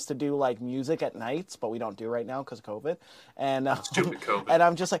when we used to do like music at nights, but we don't do right now because of COVID. And stupid COVID. And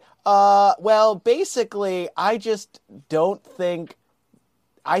I'm just like, well, basically, I just don't think.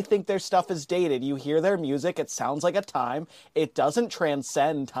 I think their stuff is dated. You hear their music, it sounds like a time. It doesn't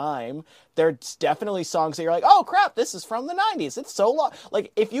transcend time. There's definitely songs that you're like, oh crap, this is from the 90s. It's so long.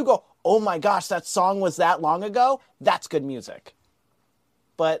 Like, if you go, oh my gosh, that song was that long ago, that's good music.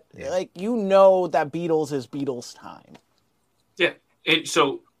 But, like, you know that Beatles is Beatles time. Yeah. And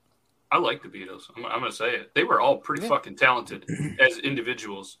so I like the Beatles. I'm going to say it. They were all pretty fucking talented as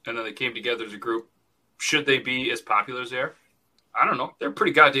individuals. And then they came together as a group. Should they be as popular as they are? I don't know. They're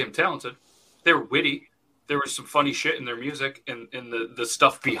pretty goddamn talented. They were witty. There was some funny shit in their music and the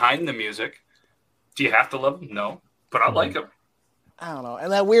stuff behind the music. Do you have to love them? No. But I like them. I don't know.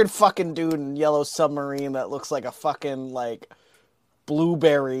 And that weird fucking dude in Yellow Submarine that looks like a fucking, like,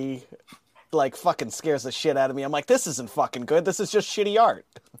 blueberry, like, fucking scares the shit out of me. I'm like, this isn't fucking good. This is just shitty art.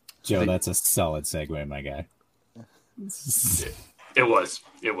 Joe, that's a solid segue, my guy. It was,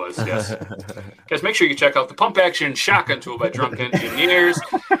 yes. Guys, make sure you check out the pump action shotgun tool by Drunk Engineers.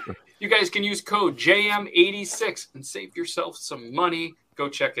 You guys can use code JM86 and save yourself some money. Go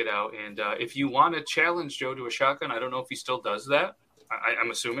check it out. And if you want to challenge Joe to a shotgun, I don't know if he still does that.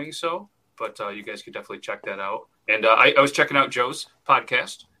 I'm assuming so, but you guys could definitely check that out. And I was checking out Joe's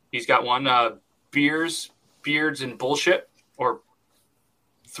podcast. He's got one, Beards, and Bullshit, or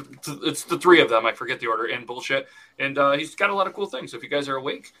it's the three of them. I forget the order, and Bullshit. And he's got a lot of cool things. So if you guys are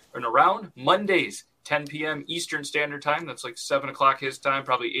awake and around, Mondays, 10 p.m. Eastern Standard Time. That's like 7 o'clock his time,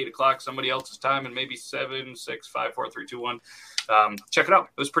 probably 8 o'clock somebody else's time, and maybe 7, 6, 5, 4, 3, 2, 1. Check it out.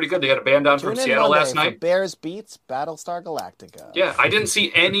 It was pretty good. They had a band on from Seattle last night. Bears beats Battlestar Galactica. Yeah, I didn't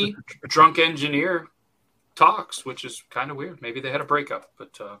see any Drunk Engineer talks, which is kind of weird. Maybe they had a breakup,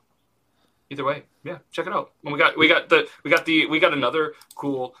 but either way, yeah, check it out. And we got another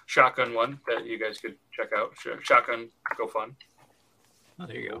cool shotgun one that you guys could check out. Shotgun Go Fun. Oh,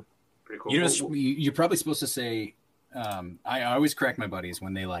 there you go. Pretty cool. You know, you're probably supposed to say. I always correct my buddies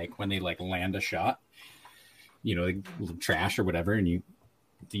when they land a shot. You know, like trash or whatever, and you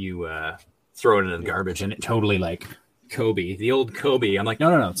throw it in the garbage, and it totally like Kobe, the old Kobe. I'm like,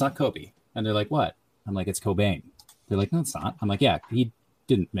 no, it's not Kobe, and they're like, what? I'm like, it's Cobain. They're like, no, it's not. I'm like, yeah, he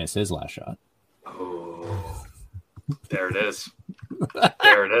didn't miss his last shot. Oh, there it is.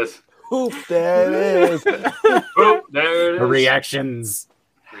 There it is. Oop, there it is. Oop, there it is. Reactions.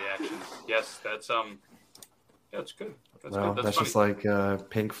 Yes, that's that's good. That's Well, good. that's funny. just like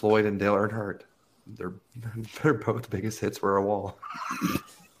Pink Floyd and Dale Earnhardt. They're both biggest hits were a wall.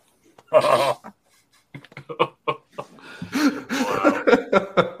 Wow.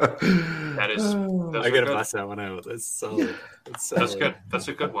 That is. I gotta bust that one out. That's solid. That's good. That's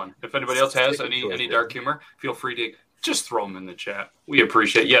a good one. If anybody else has any dark humor, feel free to just throw them in the chat. We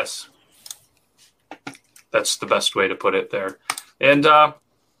appreciate. Yes, that's the best way to put it there. And I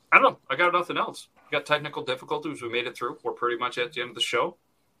don't know. I got nothing else. We got technical difficulties. We made it through. We're pretty much at the end of the show.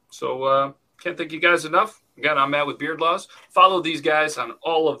 So can't thank you guys enough. Again, I'm Matt with Beard Laws. Follow these guys on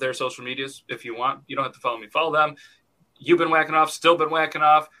all of their social medias if you want. You don't have to follow me. Follow them. You've been whacking off. Still been whacking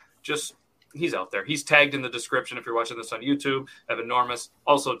off. Just he's out there. He's tagged in the description if you're watching this on YouTube. Evan Normus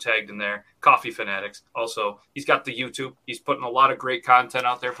also tagged in there. Coffee Fanatics also. He's got the YouTube. He's putting a lot of great content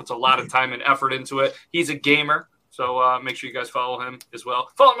out there. Puts a lot of time and effort into it. He's a gamer. So make sure you guys follow him as well.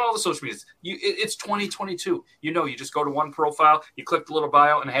 Follow him on all the social medias. It's 2022. You just go to one profile, you click the little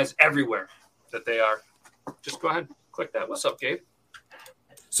bio, and it has everywhere that they are. Just go ahead, click that. What's up, Gabe?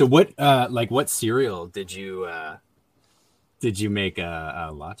 So what cereal did you make a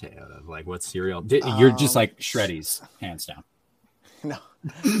latte out of? Like what cereal? You're just like Shreddies, hands down. No.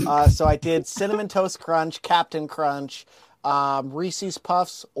 So I did Cinnamon Toast Crunch, Captain Crunch, Reese's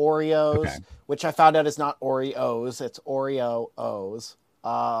Puffs, Oreos, which I found out is not Oreos, it's Oreo-O's.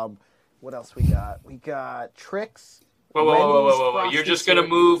 What else we got? We got Trix. Whoa. You're just going to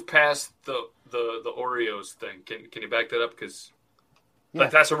move past the Oreos thing. Can you back that up? Because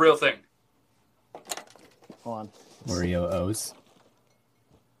that's a real thing. Hold on. Oreo-O's.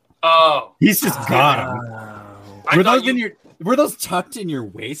 Oh. He's just got them. Were those tucked in your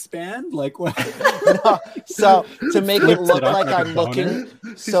waistband? Like what? No, so to make it look like I'm looking,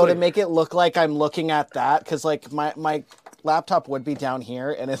 to make it look like I'm looking at that, because like my laptop would be down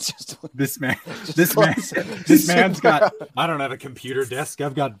here, and it's just this man's got. I don't have a computer desk.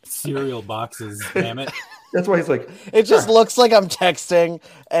 I've got cereal boxes. Damn it! That's why he's like. It just looks like I'm texting,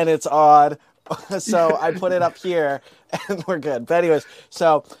 and it's odd. So I put it up here, and we're good. But anyways,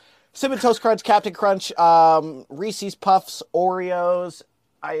 so. Cinnamon Toast Crunch, Captain Crunch, Reese's Puffs, Oreos.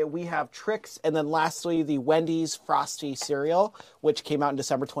 We have Trix, and then lastly the Wendy's Frosty cereal, which came out in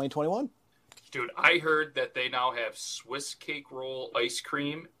December 2021. Dude, I heard that they now have Swiss cake roll ice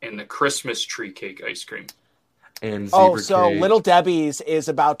cream and the Christmas tree cake ice cream. And zebra cake. Little Debbie's is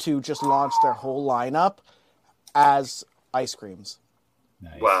about to just launch their whole lineup as ice creams.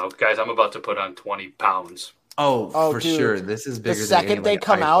 Nice. Wow, guys, I'm about to put on 20 pounds. Oh, for sure. This is bigger. The second they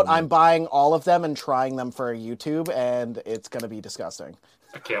come out, iPhone. I'm buying all of them and trying them for YouTube, and it's going to be disgusting.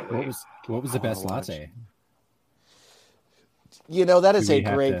 I can't wait. What was the best latte? You know, that is a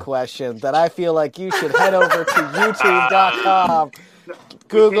great question that I feel like you should head over to youtube.com,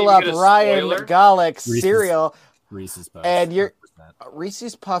 Google up Ryan Golick cereal, Reese's Puffs, and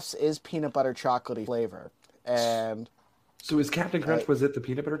Reese's Puffs is peanut butter chocolatey flavor. And so is Captain Crunch, was it the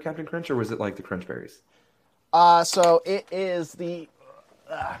peanut butter Captain Crunch, or was it like the Crunch Berries? So it is the.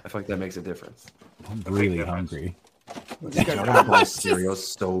 I feel like that makes a difference. I'm really hungry. I want to buy cereal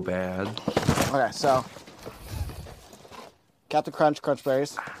so bad. Okay, so Captain Crunch, Crunch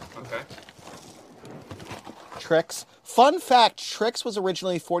Berries. Okay. Trix. Fun fact: Trix was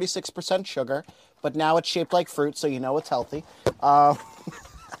originally 46% sugar, but now it's shaped like fruit, so you know it's healthy. So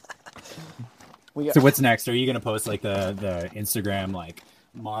what's next? Are you gonna post like the Instagram like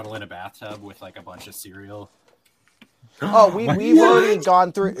model in a bathtub with like a bunch of cereal? Oh, we've already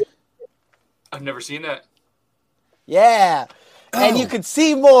gone through. I've never seen that. Yeah. And you can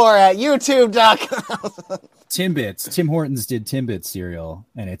see more at youtube.com. Timbits. Tim Hortons did Timbits cereal,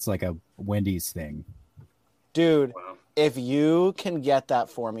 and it's like a Wendy's thing. Dude, if you can get that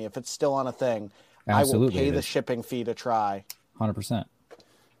for me, if it's still on a thing, Absolutely, I will pay the shipping fee to try. 100%.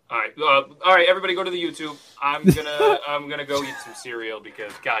 All right, everybody go to the YouTube. I'm gonna go eat some cereal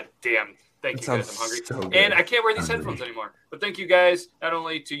because god damn. Thank you guys. I'm hungry. So and I can't wear these headphones anymore. But thank you guys. Not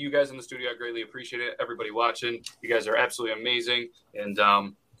only to you guys in the studio, I greatly appreciate it. Everybody watching, you guys are absolutely amazing. And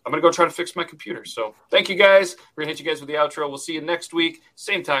I'm going to go try to fix my computer. So thank you guys. We're going to hit you guys with the outro. We'll see you next week.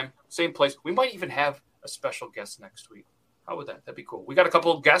 Same time, same place. We might even have a special guest next week. How would that? That'd be cool. We got a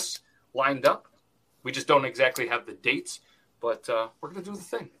couple of guests lined up. We just don't exactly have the dates. But we're going to do the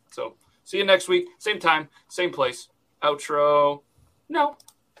thing. So see you next week. Same time, same place. Outro. No.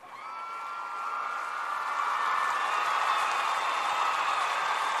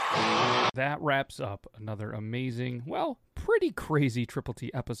 That wraps up another amazing, well, pretty crazy Triple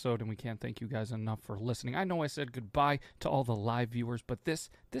T episode, and we can't thank you guys enough for listening. I know I said goodbye to all the live viewers, but this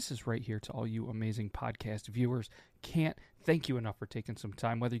is right here to all you amazing podcast viewers. Can't thank you enough for taking some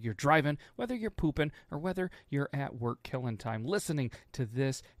time, whether you're driving, whether you're pooping, or whether you're at work killing time, listening to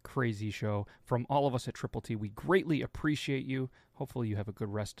this crazy show. From all of us at Triple T, we greatly appreciate you. Hopefully you have a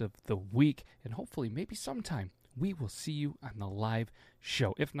good rest of the week, and hopefully maybe sometime we will see you on the live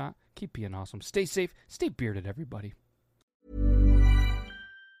show. If not, keep being awesome. Stay safe. Stay bearded, everybody.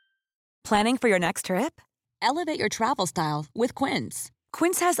 Planning for your next trip? Elevate your travel style with Quince.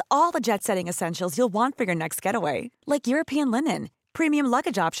 Quince has all the jet-setting essentials you'll want for your next getaway, like European linen, premium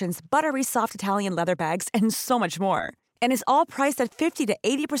luggage options, buttery soft Italian leather bags, and so much more. And is all priced at 50 to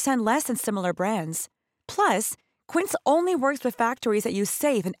 80% less than similar brands. Plus, Quince only works with factories that use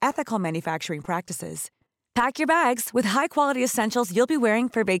safe and ethical manufacturing practices. Pack your bags with high-quality essentials you'll be wearing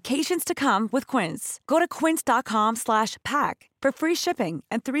for vacations to come with Quince. Go to quince.com/pack for free shipping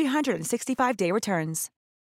and 365-day returns.